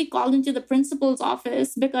them to be called into the principal's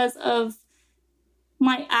office because of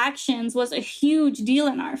my actions was a huge deal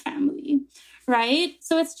in our family, right?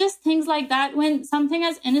 So it's just things like that when something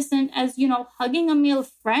as innocent as, hugging a male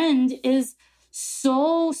friend is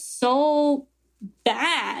so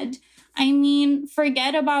bad. I mean,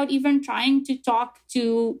 forget about even trying to talk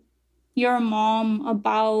to your mom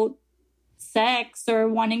about sex or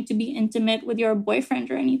wanting to be intimate with your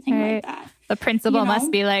boyfriend or anything like that. The principal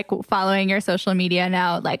must be like following your social media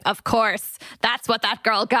now. Like, of course, that's what that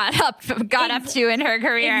girl got up to in her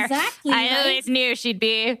career. Exactly. I always knew she'd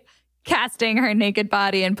be casting her naked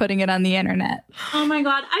body and putting it on the internet. Oh my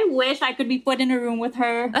God. I wish I could be put in a room with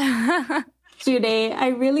her today. I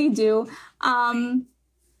really do.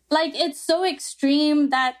 Like, it's so extreme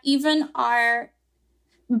that even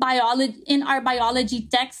in our biology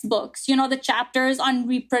textbooks, the chapters on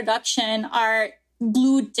reproduction are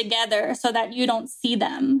glued together so that you don't see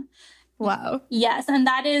them. Wow. Yes. And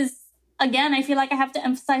that is, again, I feel like I have to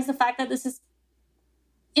emphasize the fact that this is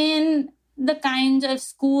in the kind of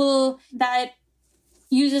school that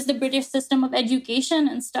uses the British system of education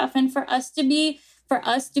and stuff. And for us to be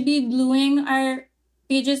gluing our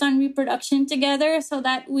pages on reproduction together so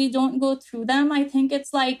that we don't go through them, I think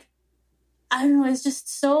it's like, I don't know, it's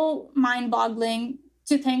just so mind-boggling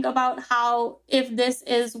to think about how, if this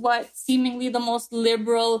is what seemingly the most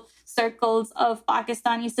liberal circles of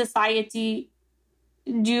Pakistani society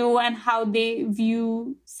do and how they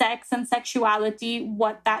view sex and sexuality,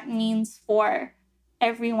 what that means for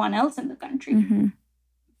everyone else in the country. Mm-hmm.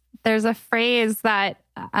 There's a phrase that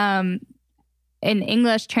in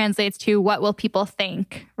English translates to "what will people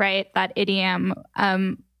think," right? That idiom,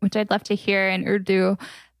 which I'd love to hear in Urdu.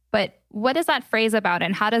 But what is that phrase about,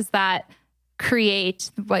 and how does that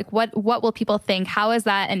create, like, what will people think? How is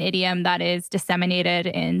that an idiom that is disseminated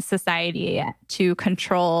in society to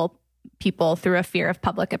control people through a fear of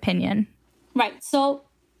public opinion? Right. So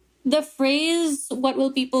the phrase, what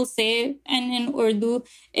will people say, and in Urdu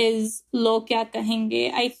is lo kya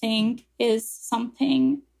kahenge, I think is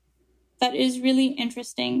something that is really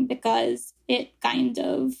interesting because it kind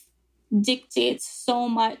of dictates so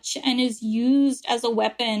much and is used as a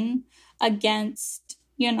weapon against,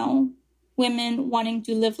 women wanting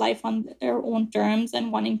to live life on their own terms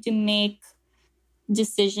and wanting to make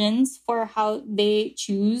decisions for how they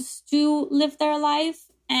choose to live their life.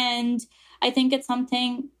 And I think it's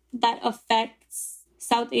something that affects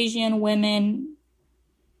South Asian women,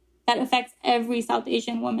 that affects every South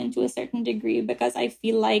Asian woman to a certain degree, because I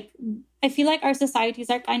feel like our societies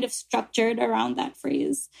are kind of structured around that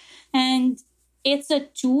phrase. And it's a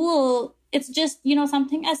tool. It's just,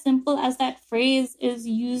 something as simple as that phrase is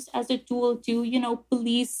used as a tool to,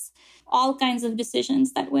 police all kinds of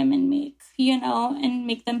decisions that women make, and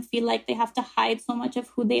make them feel like they have to hide so much of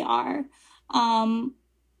who they are. I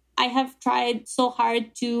have tried so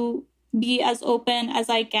hard to be as open as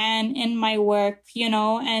I can in my work,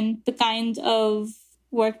 and the kind of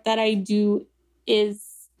work that I do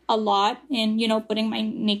is a lot in, putting my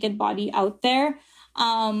naked body out there.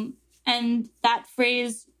 And that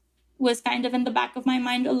phrase was kind of in the back of my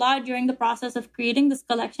mind a lot during the process of creating this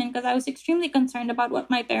collection, because I was extremely concerned about what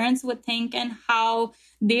my parents would think and how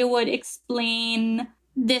they would explain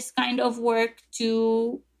this kind of work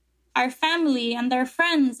to our family and their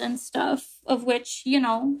friends and stuff, of which,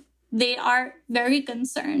 they are very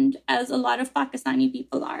concerned, as a lot of Pakistani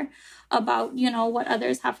people are, about, what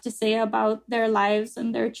others have to say about their lives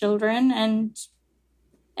and their children and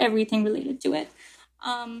everything related to it.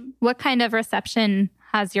 What kind of reception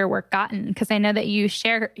has your work gotten? Because I know that you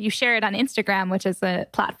share it on Instagram, which is a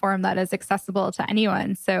platform that is accessible to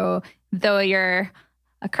anyone. So though you're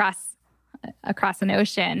across an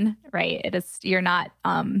ocean, right? You're not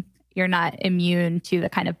immune to the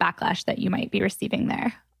kind of backlash that you might be receiving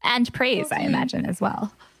there, and praise, I imagine, as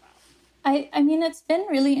well. I mean, it's been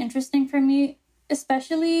really interesting for me,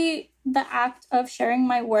 especially the act of sharing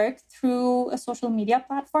my work through a social media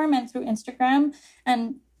platform and through Instagram,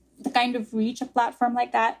 and the kind of reach a platform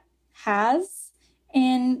like that has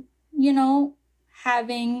in,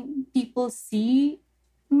 having people see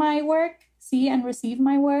and receive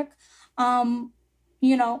my work. I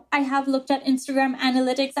have looked at Instagram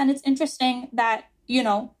analytics, and it's interesting that,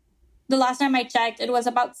 the last time I checked, it was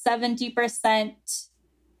about 70%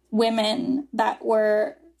 women that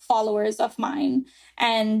were followers of mine,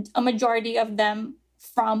 and a majority of them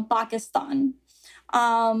from Pakistan.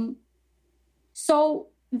 So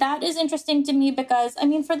that is interesting to me because,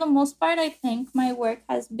 for the most part, I think my work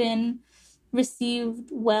has been received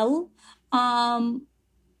well. I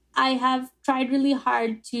have tried really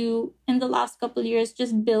hard to, in the last couple of years,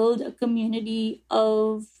 just build a community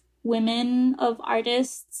of women, of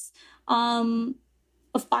artists,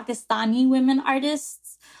 of Pakistani women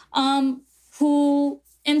artists, who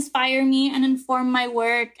inspire me and inform my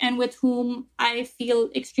work, and with whom I feel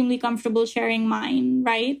extremely comfortable sharing mine,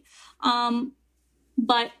 right?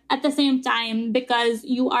 But at the same time, because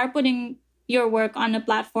you are putting your work on a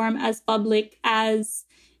platform as public as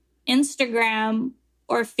Instagram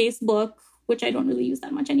or Facebook, which I don't really use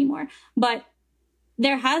that much anymore, but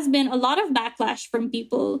there has been a lot of backlash from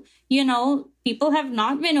people. People have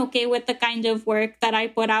not been okay with the kind of work that I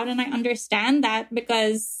put out, and I understand that,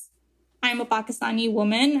 because I'm a Pakistani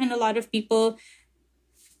woman, and a lot of people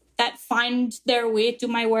that find their way to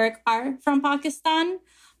my work are from Pakistan,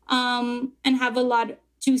 and have a lot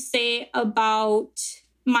to say about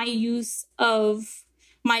my use of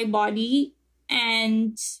my body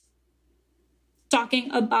and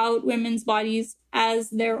talking about women's bodies as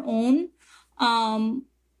their own. I've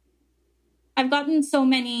gotten so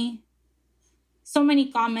many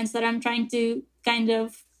comments that I'm trying to kind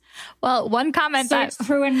of one comment search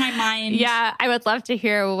through in my mind. Yeah, I would love to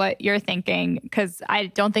hear what you're thinking, because I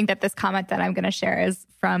don't think that this comment that I'm going to share is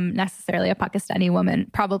from necessarily a Pakistani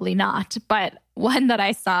woman. Probably not. But one that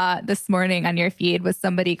I saw this morning on your feed was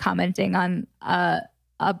somebody commenting on a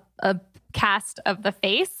cast of the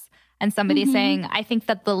face. And somebody saying, I think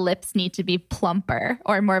that the lips need to be plumper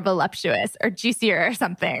or more voluptuous or juicier or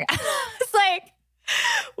something. It's like,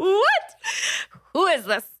 what? Who is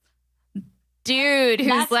this dude who's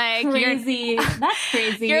That's like, crazy. That's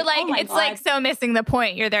crazy. You're like, oh it's God. like so missing the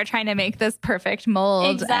point. You're there trying to make this perfect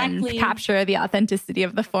mold and capture the authenticity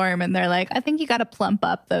of the form. And they're like, I think you got to plump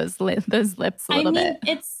up those lips a little bit.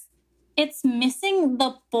 It's missing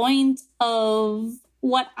the point of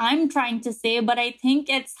what I'm trying to say, but I think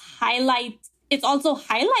it's also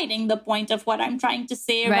highlighting the point of what I'm trying to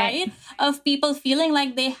say, right? Of people feeling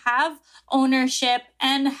like they have ownership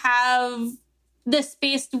and have the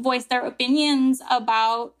space to voice their opinions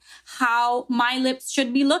about how my lips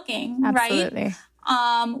should be looking, Absolutely.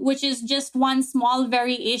 right? Which is just one small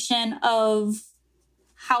variation of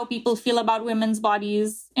how people feel about women's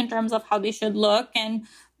bodies in terms of how they should look. And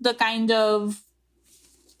the kind of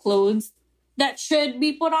clothes that should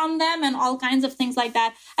be put on them and all kinds of things like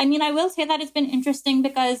that. I mean, I will say that it's been interesting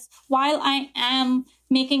because while I am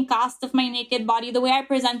making casts of my naked body, the way I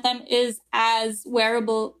present them is as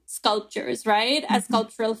wearable sculptures, right? As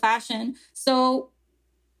sculptural fashion. So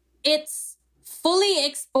it's fully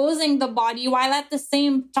exposing the body while at the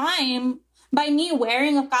same time, by me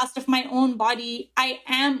wearing a cast of my own body, I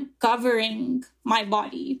am covering my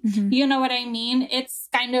body. You know what I mean? It's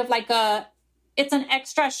kind of like it's an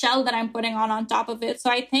extra shell that I'm putting on top of it. So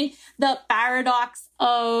I think the paradox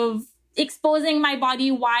of exposing my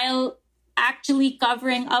body while actually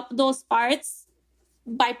covering up those parts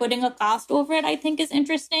by putting a cast over it, I think is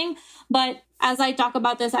interesting. But as I talk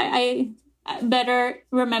about this, I better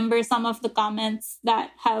remember some of the comments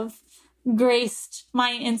that have graced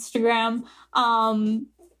my Instagram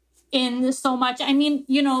in so much. I mean,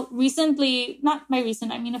 you know, recently, not by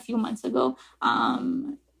recent, I mean a few months ago,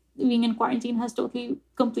 being in quarantine has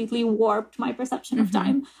completely warped my perception of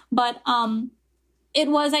time. But it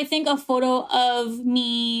was, I think, a photo of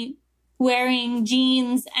me wearing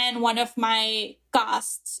jeans and one of my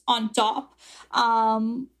casts on top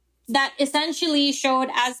that essentially showed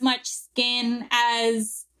as much skin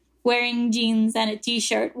as wearing jeans and a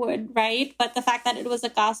t-shirt would, right? But the fact that it was a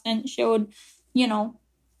cast and showed, you know,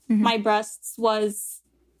 my breasts was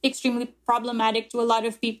extremely problematic to a lot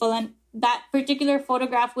of people. And that particular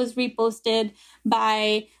photograph was reposted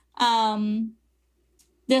by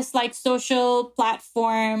this like social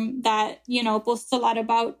platform that, you know, posts a lot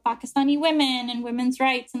about Pakistani women and women's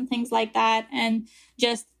rights and things like that. And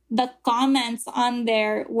just the comments on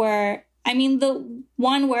there were, I mean, the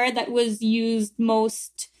one word that was used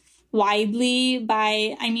most widely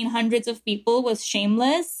by, I mean, hundreds of people was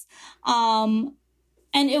shameless.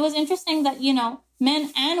 And it was interesting that, you know,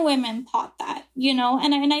 men and women thought that, you know,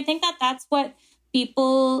 and I think that that's what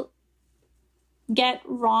people get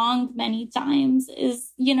wrong many times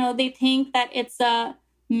is, you know, they think that it's a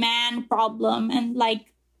man problem and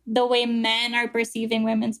like the way men are perceiving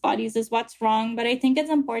women's bodies is what's wrong. But I think it's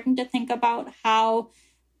important to think about how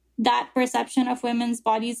that perception of women's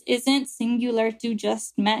bodies isn't singular to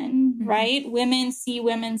just men, right? Women see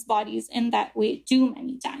women's bodies in that way too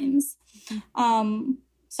many times.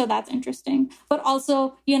 So that's interesting. But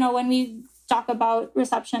also, you know, when we talk about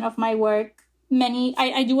reception of my work,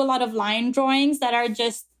 I do a lot of line drawings that are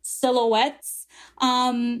just silhouettes.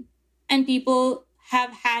 And people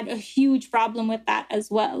have had a huge problem with that as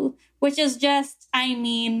well, which is just, I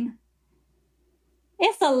mean,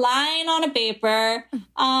 it's a line on a paper.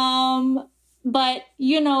 But,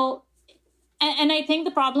 you know, and I think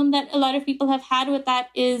the problem that a lot of people have had with that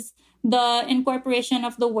is the incorporation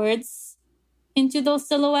of the words into those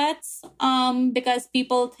silhouettes, because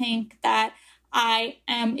people think that I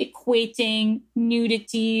am equating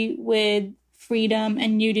nudity with freedom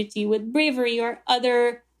and nudity with bravery or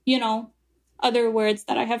other, you know, other words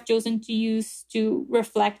that I have chosen to use to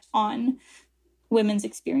reflect on women's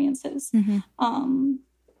experiences.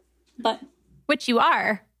 But which you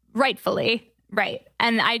are, rightfully, right.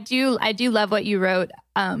 And I do love what you wrote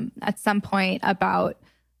at some point about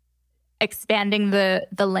expanding the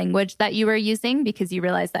language that you were using, because you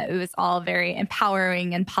realized that it was all very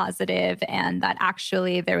empowering and positive, and that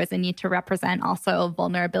actually there was a need to represent also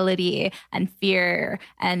vulnerability and fear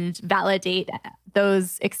and validate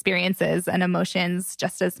those experiences and emotions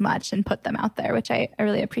just as much and put them out there, which I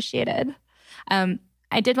really appreciated.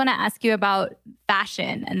 I did want to ask you about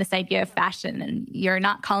fashion and this idea of fashion. And you're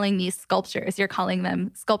not calling these sculptures, you're calling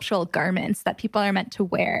them sculptural garments that people are meant to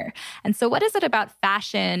wear. And so what is it about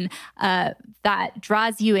fashion that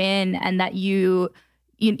draws you in, and that you're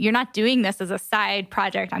not doing this as a side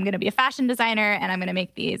project? I'm going to be a fashion designer and I'm going to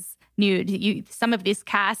make these nude. Some of these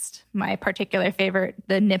cast, my particular favorite,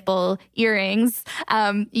 the nipple earrings,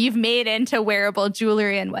 you've made into wearable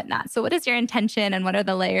jewelry and whatnot. So what is your intention, and what are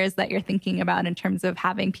the layers that you're thinking about in terms of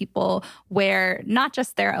having people wear not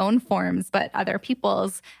just their own forms, but other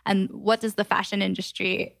people's? And what does the fashion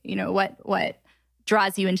industry, you know, what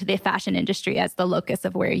draws you into the fashion industry as the locus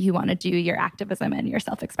of where you want to do your activism and your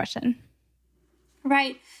self-expression?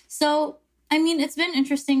 Right. So, I mean, it's been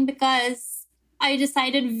interesting because I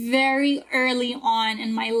decided very early on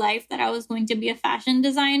in my life that I was going to be a fashion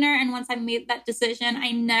designer. And once I made that decision,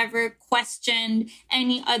 I never questioned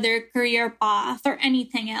any other career path or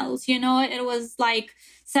anything else. You know, it was like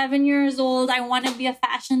 7 years old, I want to be a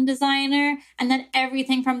fashion designer. And then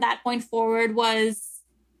everything from that point forward was,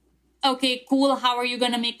 okay, cool. How are you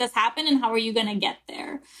going to make this happen? And how are you going to get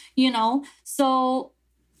there? You know, so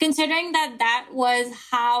considering that that was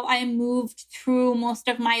how I moved through most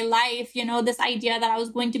of my life, you know, this idea that I was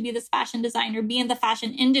going to be this fashion designer, be in the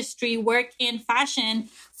fashion industry, work in fashion,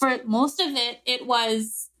 for most of it, it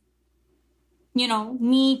was, you know,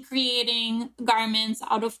 me creating garments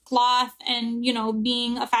out of cloth and, you know,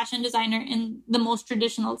 being a fashion designer in the most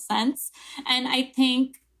traditional sense. And I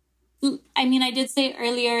think, I mean, I did say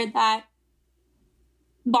earlier that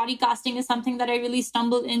body casting is something that I really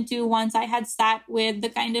stumbled into once I had sat with the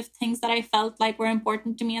kind of things that I felt like were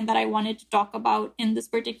important to me and that I wanted to talk about in this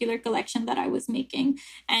particular collection that I was making.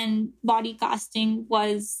 And body casting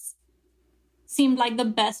seemed like the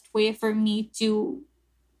best way for me to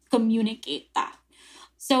communicate that.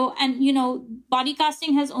 So, and, you know, body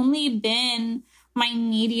casting has only been my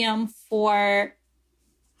medium for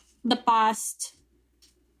the past,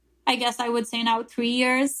 I guess I would say now 3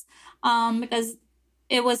 years, because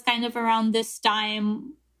it was kind of around this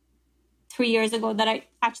time 3 years ago that I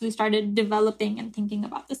actually started developing and thinking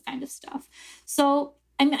about this kind of stuff. So,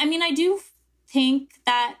 I mean, I do think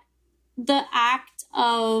that the act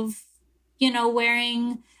of, you know,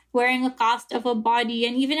 wearing a cast of a body,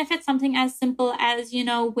 and even if it's something as simple as, you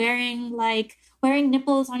know, wearing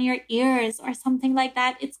nipples on your ears or something like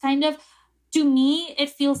that, it's kind of, to me, it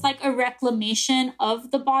feels like a reclamation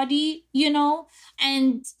of the body, you know,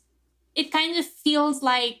 and it kind of feels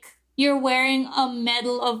like you're wearing a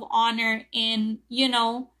medal of honor in, you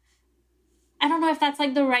know, I don't know if that's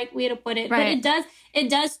like the right way to put it, right. But it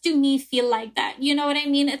does to me feel like that. You know what I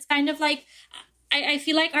mean? It's kind of like, I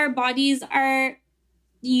feel like our bodies are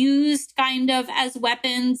used kind of as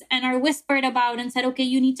weapons and are whispered about and said, okay,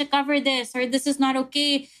 you need to cover this, or this is not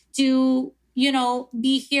okay to, you know,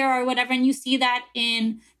 be here or whatever. And you see that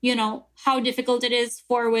in, you know, how difficult it is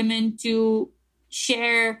for women to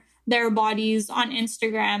share their bodies on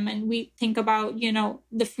Instagram. And we think about, you know,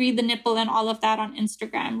 the free the nipple and all of that on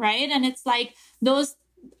Instagram, right? And it's like those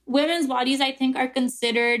women's bodies, I think, are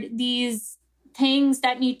considered these things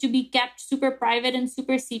that need to be kept super private and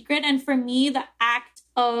super secret. And for me, the act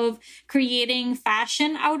of creating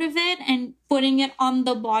fashion out of it and putting it on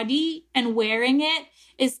the body and wearing it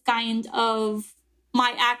is kind of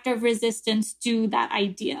my act of resistance to that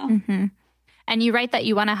idea. Mm-hmm. And you write that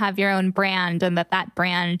you want to have your own brand, and that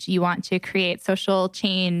brand, you want to create social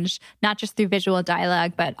change, not just through visual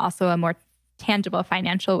dialogue, but also a more tangible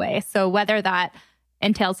financial way. So whether that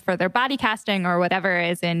entails further body casting or whatever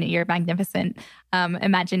is in your magnificent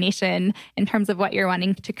imagination in terms of what you're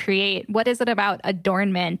wanting to create, what is it about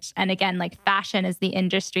adornment? And again, like fashion is the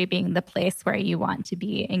industry being the place where you want to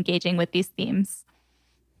be engaging with these themes.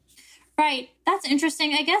 Right. That's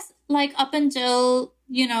interesting. I guess like up until,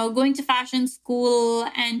 you know, going to fashion school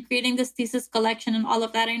and creating this thesis collection and all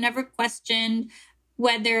of that, I never questioned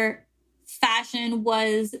whether fashion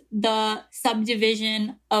was the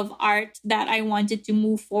subdivision of art that I wanted to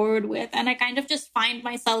move forward with. And I kind of just find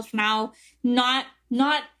myself now not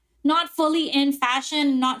fully in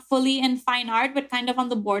fashion, not fully in fine art, but kind of on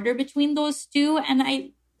the border between those two. And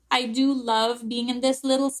I do love being in this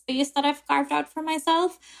little space that I've carved out for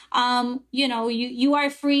myself. You know, you are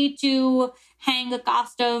free to hang a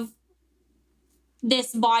cast of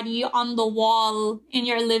this body on the wall in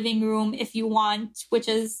your living room if you want, which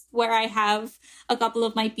is where I have a couple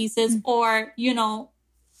of my pieces, or, you know,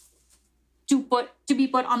 to be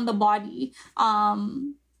put on the body,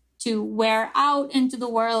 to wear out into the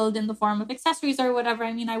world in the form of accessories or whatever.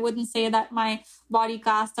 I mean, I wouldn't say that my body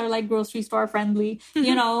casts are like grocery store friendly,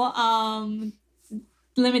 you know,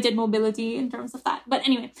 limited mobility in terms of that. But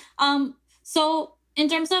anyway, so in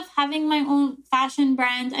terms of having my own fashion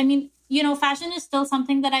brand, I mean, you know, fashion is still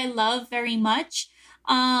something that I love very much.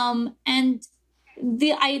 And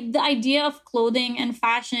the idea of clothing and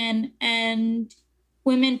fashion and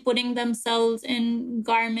women putting themselves in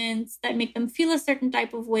garments that make them feel a certain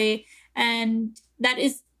type of way, and that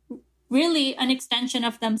is really an extension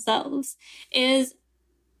of themselves, is,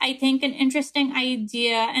 I think, an interesting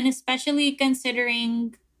idea. And especially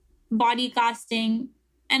considering body casting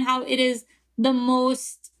and how it is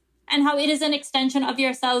an extension of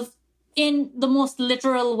yourself in the most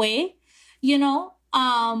literal way, you know,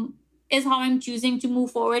 is how I'm choosing to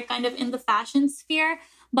move forward kind of in the fashion sphere.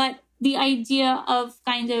 But the idea of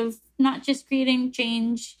kind of not just creating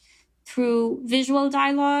change through visual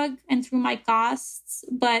dialogue and through my casts,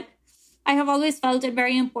 but I have always felt it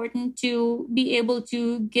very important to be able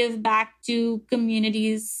to give back to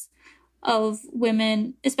communities of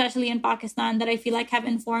women, especially in Pakistan, that I feel like have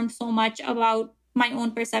informed so much about my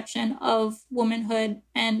own perception of womanhood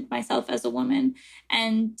and myself as a woman.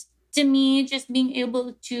 And to me, just being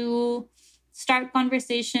able to start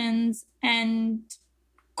conversations and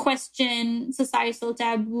question societal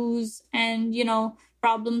taboos and,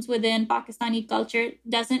 problems within Pakistani culture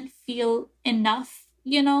doesn't feel enough,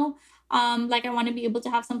 like I want to be able to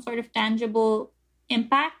have some sort of tangible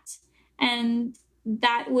impact. And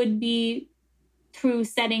that would be through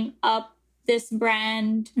setting up this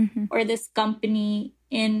brand or this company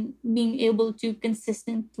in being able to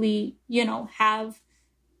consistently, have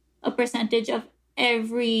a percentage of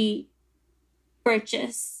every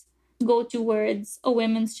purchase go towards a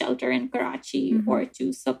women's shelter in Karachi or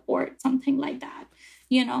to support something like that.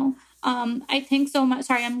 I think so much,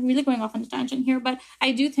 sorry, I'm really going off on a tangent here, but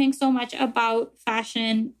I do think so much about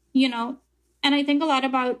fashion, and I think a lot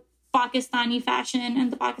about Pakistani fashion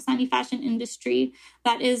and the Pakistani fashion industry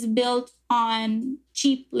that is built on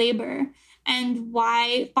cheap labor, and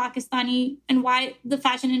why the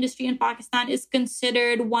fashion industry in Pakistan is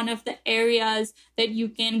considered one of the areas that you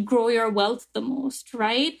can grow your wealth the most,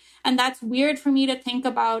 right? And that's weird for me to think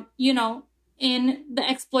about, in the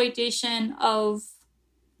exploitation of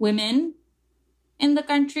women in the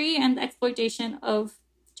country and the exploitation of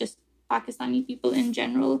just Pakistani people in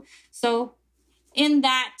general. So in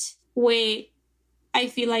that way, I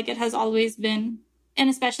feel like it has always been, and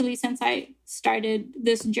especially since I started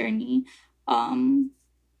this journey,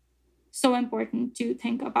 so important to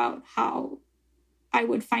think about how I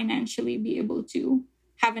would financially be able to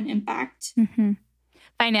have an impact.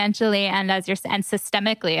 Financially and and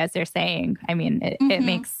systemically, as you're saying. I mean, it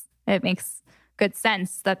makes good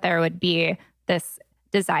sense that there would be this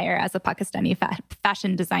desire as a Pakistani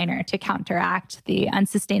fashion designer to counteract the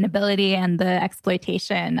unsustainability and the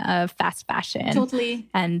exploitation of fast fashion. Totally.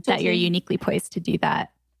 And that you're uniquely poised to do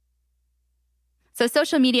that. So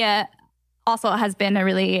social media also has been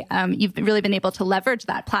you've really been able to leverage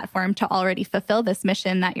that platform to already fulfill this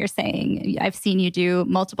mission that you're saying. I've seen you do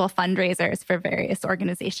multiple fundraisers for various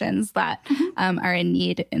organizations that are in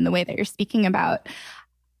need in the way that you're speaking about.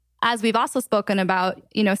 As we've also spoken about,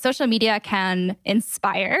 social media can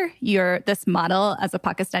inspire this model as a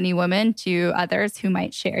Pakistani woman to others who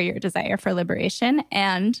might share your desire for liberation.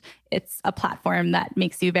 And it's a platform that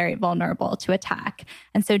makes you very vulnerable to attack.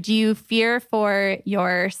 And so do you fear for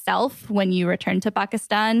yourself when you return to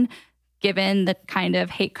Pakistan, given the kind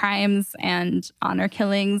of hate crimes and honor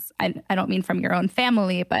killings? I don't mean from your own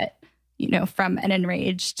family, but, from an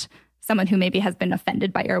enraged someone who maybe has been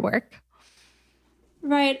offended by your work?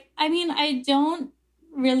 Right. I mean, I don't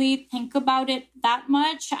really think about it that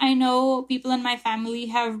much. I know people in my family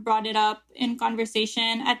have brought it up in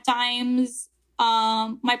conversation. At times,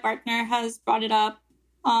 my partner has brought it up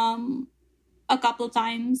a couple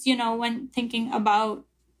times, when thinking about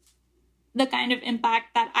the kind of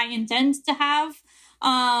impact that I intend to have.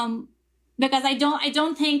 Because I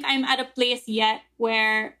don't think I'm at a place yet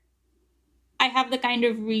where I have the kind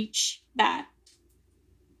of reach that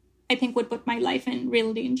I think would put my life in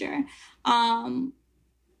real danger. And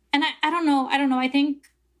I don't know. I think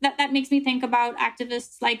that makes me think about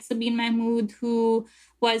activists like Sabine Mahmood, who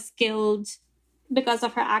was killed because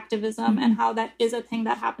of her activism, and how that is a thing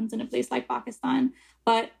that happens in a place like Pakistan.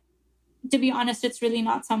 But to be honest, it's really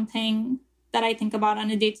not something that I think about on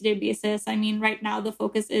a day-to-day basis. I mean, right now, the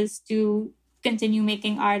focus is to continue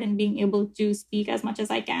making art and being able to speak as much as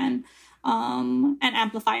I can, and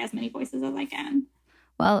amplify as many voices as I can.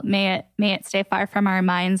 Well, may it stay far from our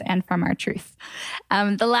minds and from our truth.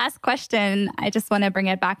 The last question, I just want to bring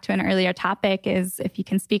it back to an earlier topic, is if you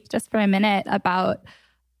can speak just for a minute about,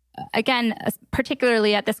 again,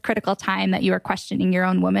 particularly at this critical time that you are questioning your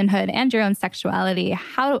own womanhood and your own sexuality,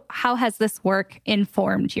 how has this work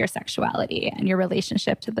informed your sexuality and your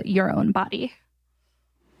relationship to your own body?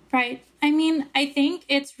 Right. I mean, I think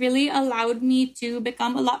it's really allowed me to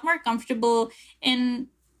become a lot more comfortable in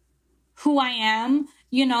who I am,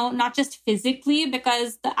 not just physically,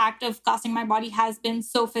 because the act of casting my body has been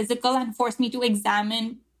so physical and forced me to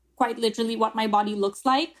examine quite literally what my body looks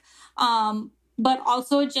like. But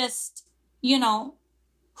also just,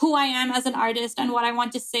 who I am as an artist and what I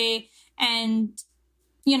want to say, and,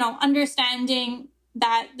 understanding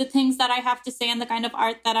that the things that I have to say and the kind of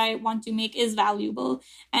art that I want to make is valuable.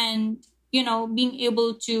 And, being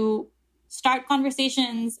able to start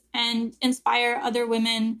conversations and inspire other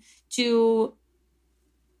women to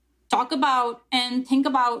talk about and think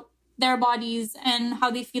about their bodies and how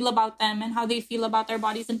they feel about them and how they feel about their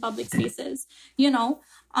bodies in public spaces,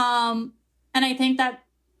 And I think that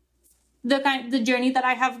the journey that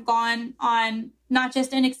I have gone on, not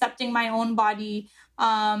just in accepting my own body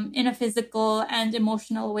in a physical and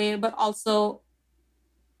emotional way, but also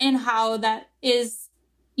in how that is,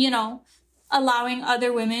 allowing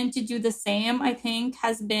other women to do the same, I think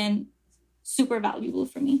has been super valuable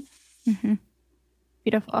for me.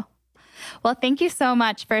 Beautiful. Well, thank you so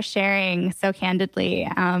much for sharing so candidly.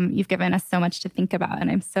 You've given us so much to think about,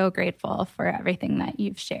 and I'm so grateful for everything that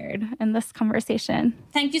you've shared in this conversation.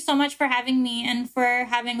 Thank you so much for having me and for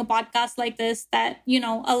having a podcast like this that,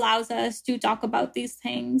 allows us to talk about these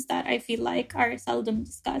things that I feel like are seldom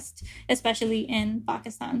discussed, especially in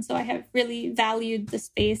Pakistan. So I have really valued the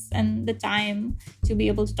space and the time to be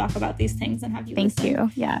able to talk about these things and have you listen. Thank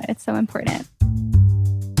you. Yeah, it's so important.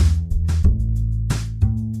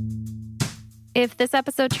 If this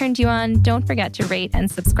episode turned you on, don't forget to rate and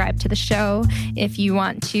subscribe to the show. If you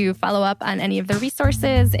want to follow up on any of the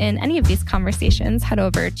resources in any of these conversations, head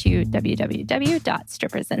over to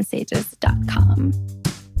www.strippersandsages.com.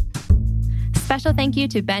 Special thank you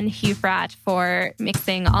to Ben Hufrat for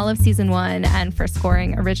mixing all of season 1 and for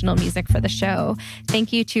scoring original music for the show.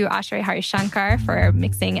 Thank you to Ashray Harishankar for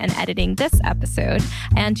mixing and editing this episode,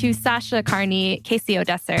 and to Sasha Carney, Casey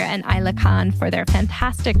Odesser, and Isla Khan for their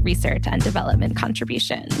fantastic research and development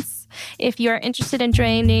contributions. If you are interested in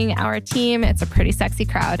joining our team, it's a pretty sexy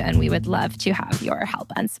crowd, and we would love to have your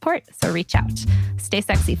help and support. So reach out. Stay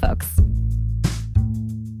sexy, folks.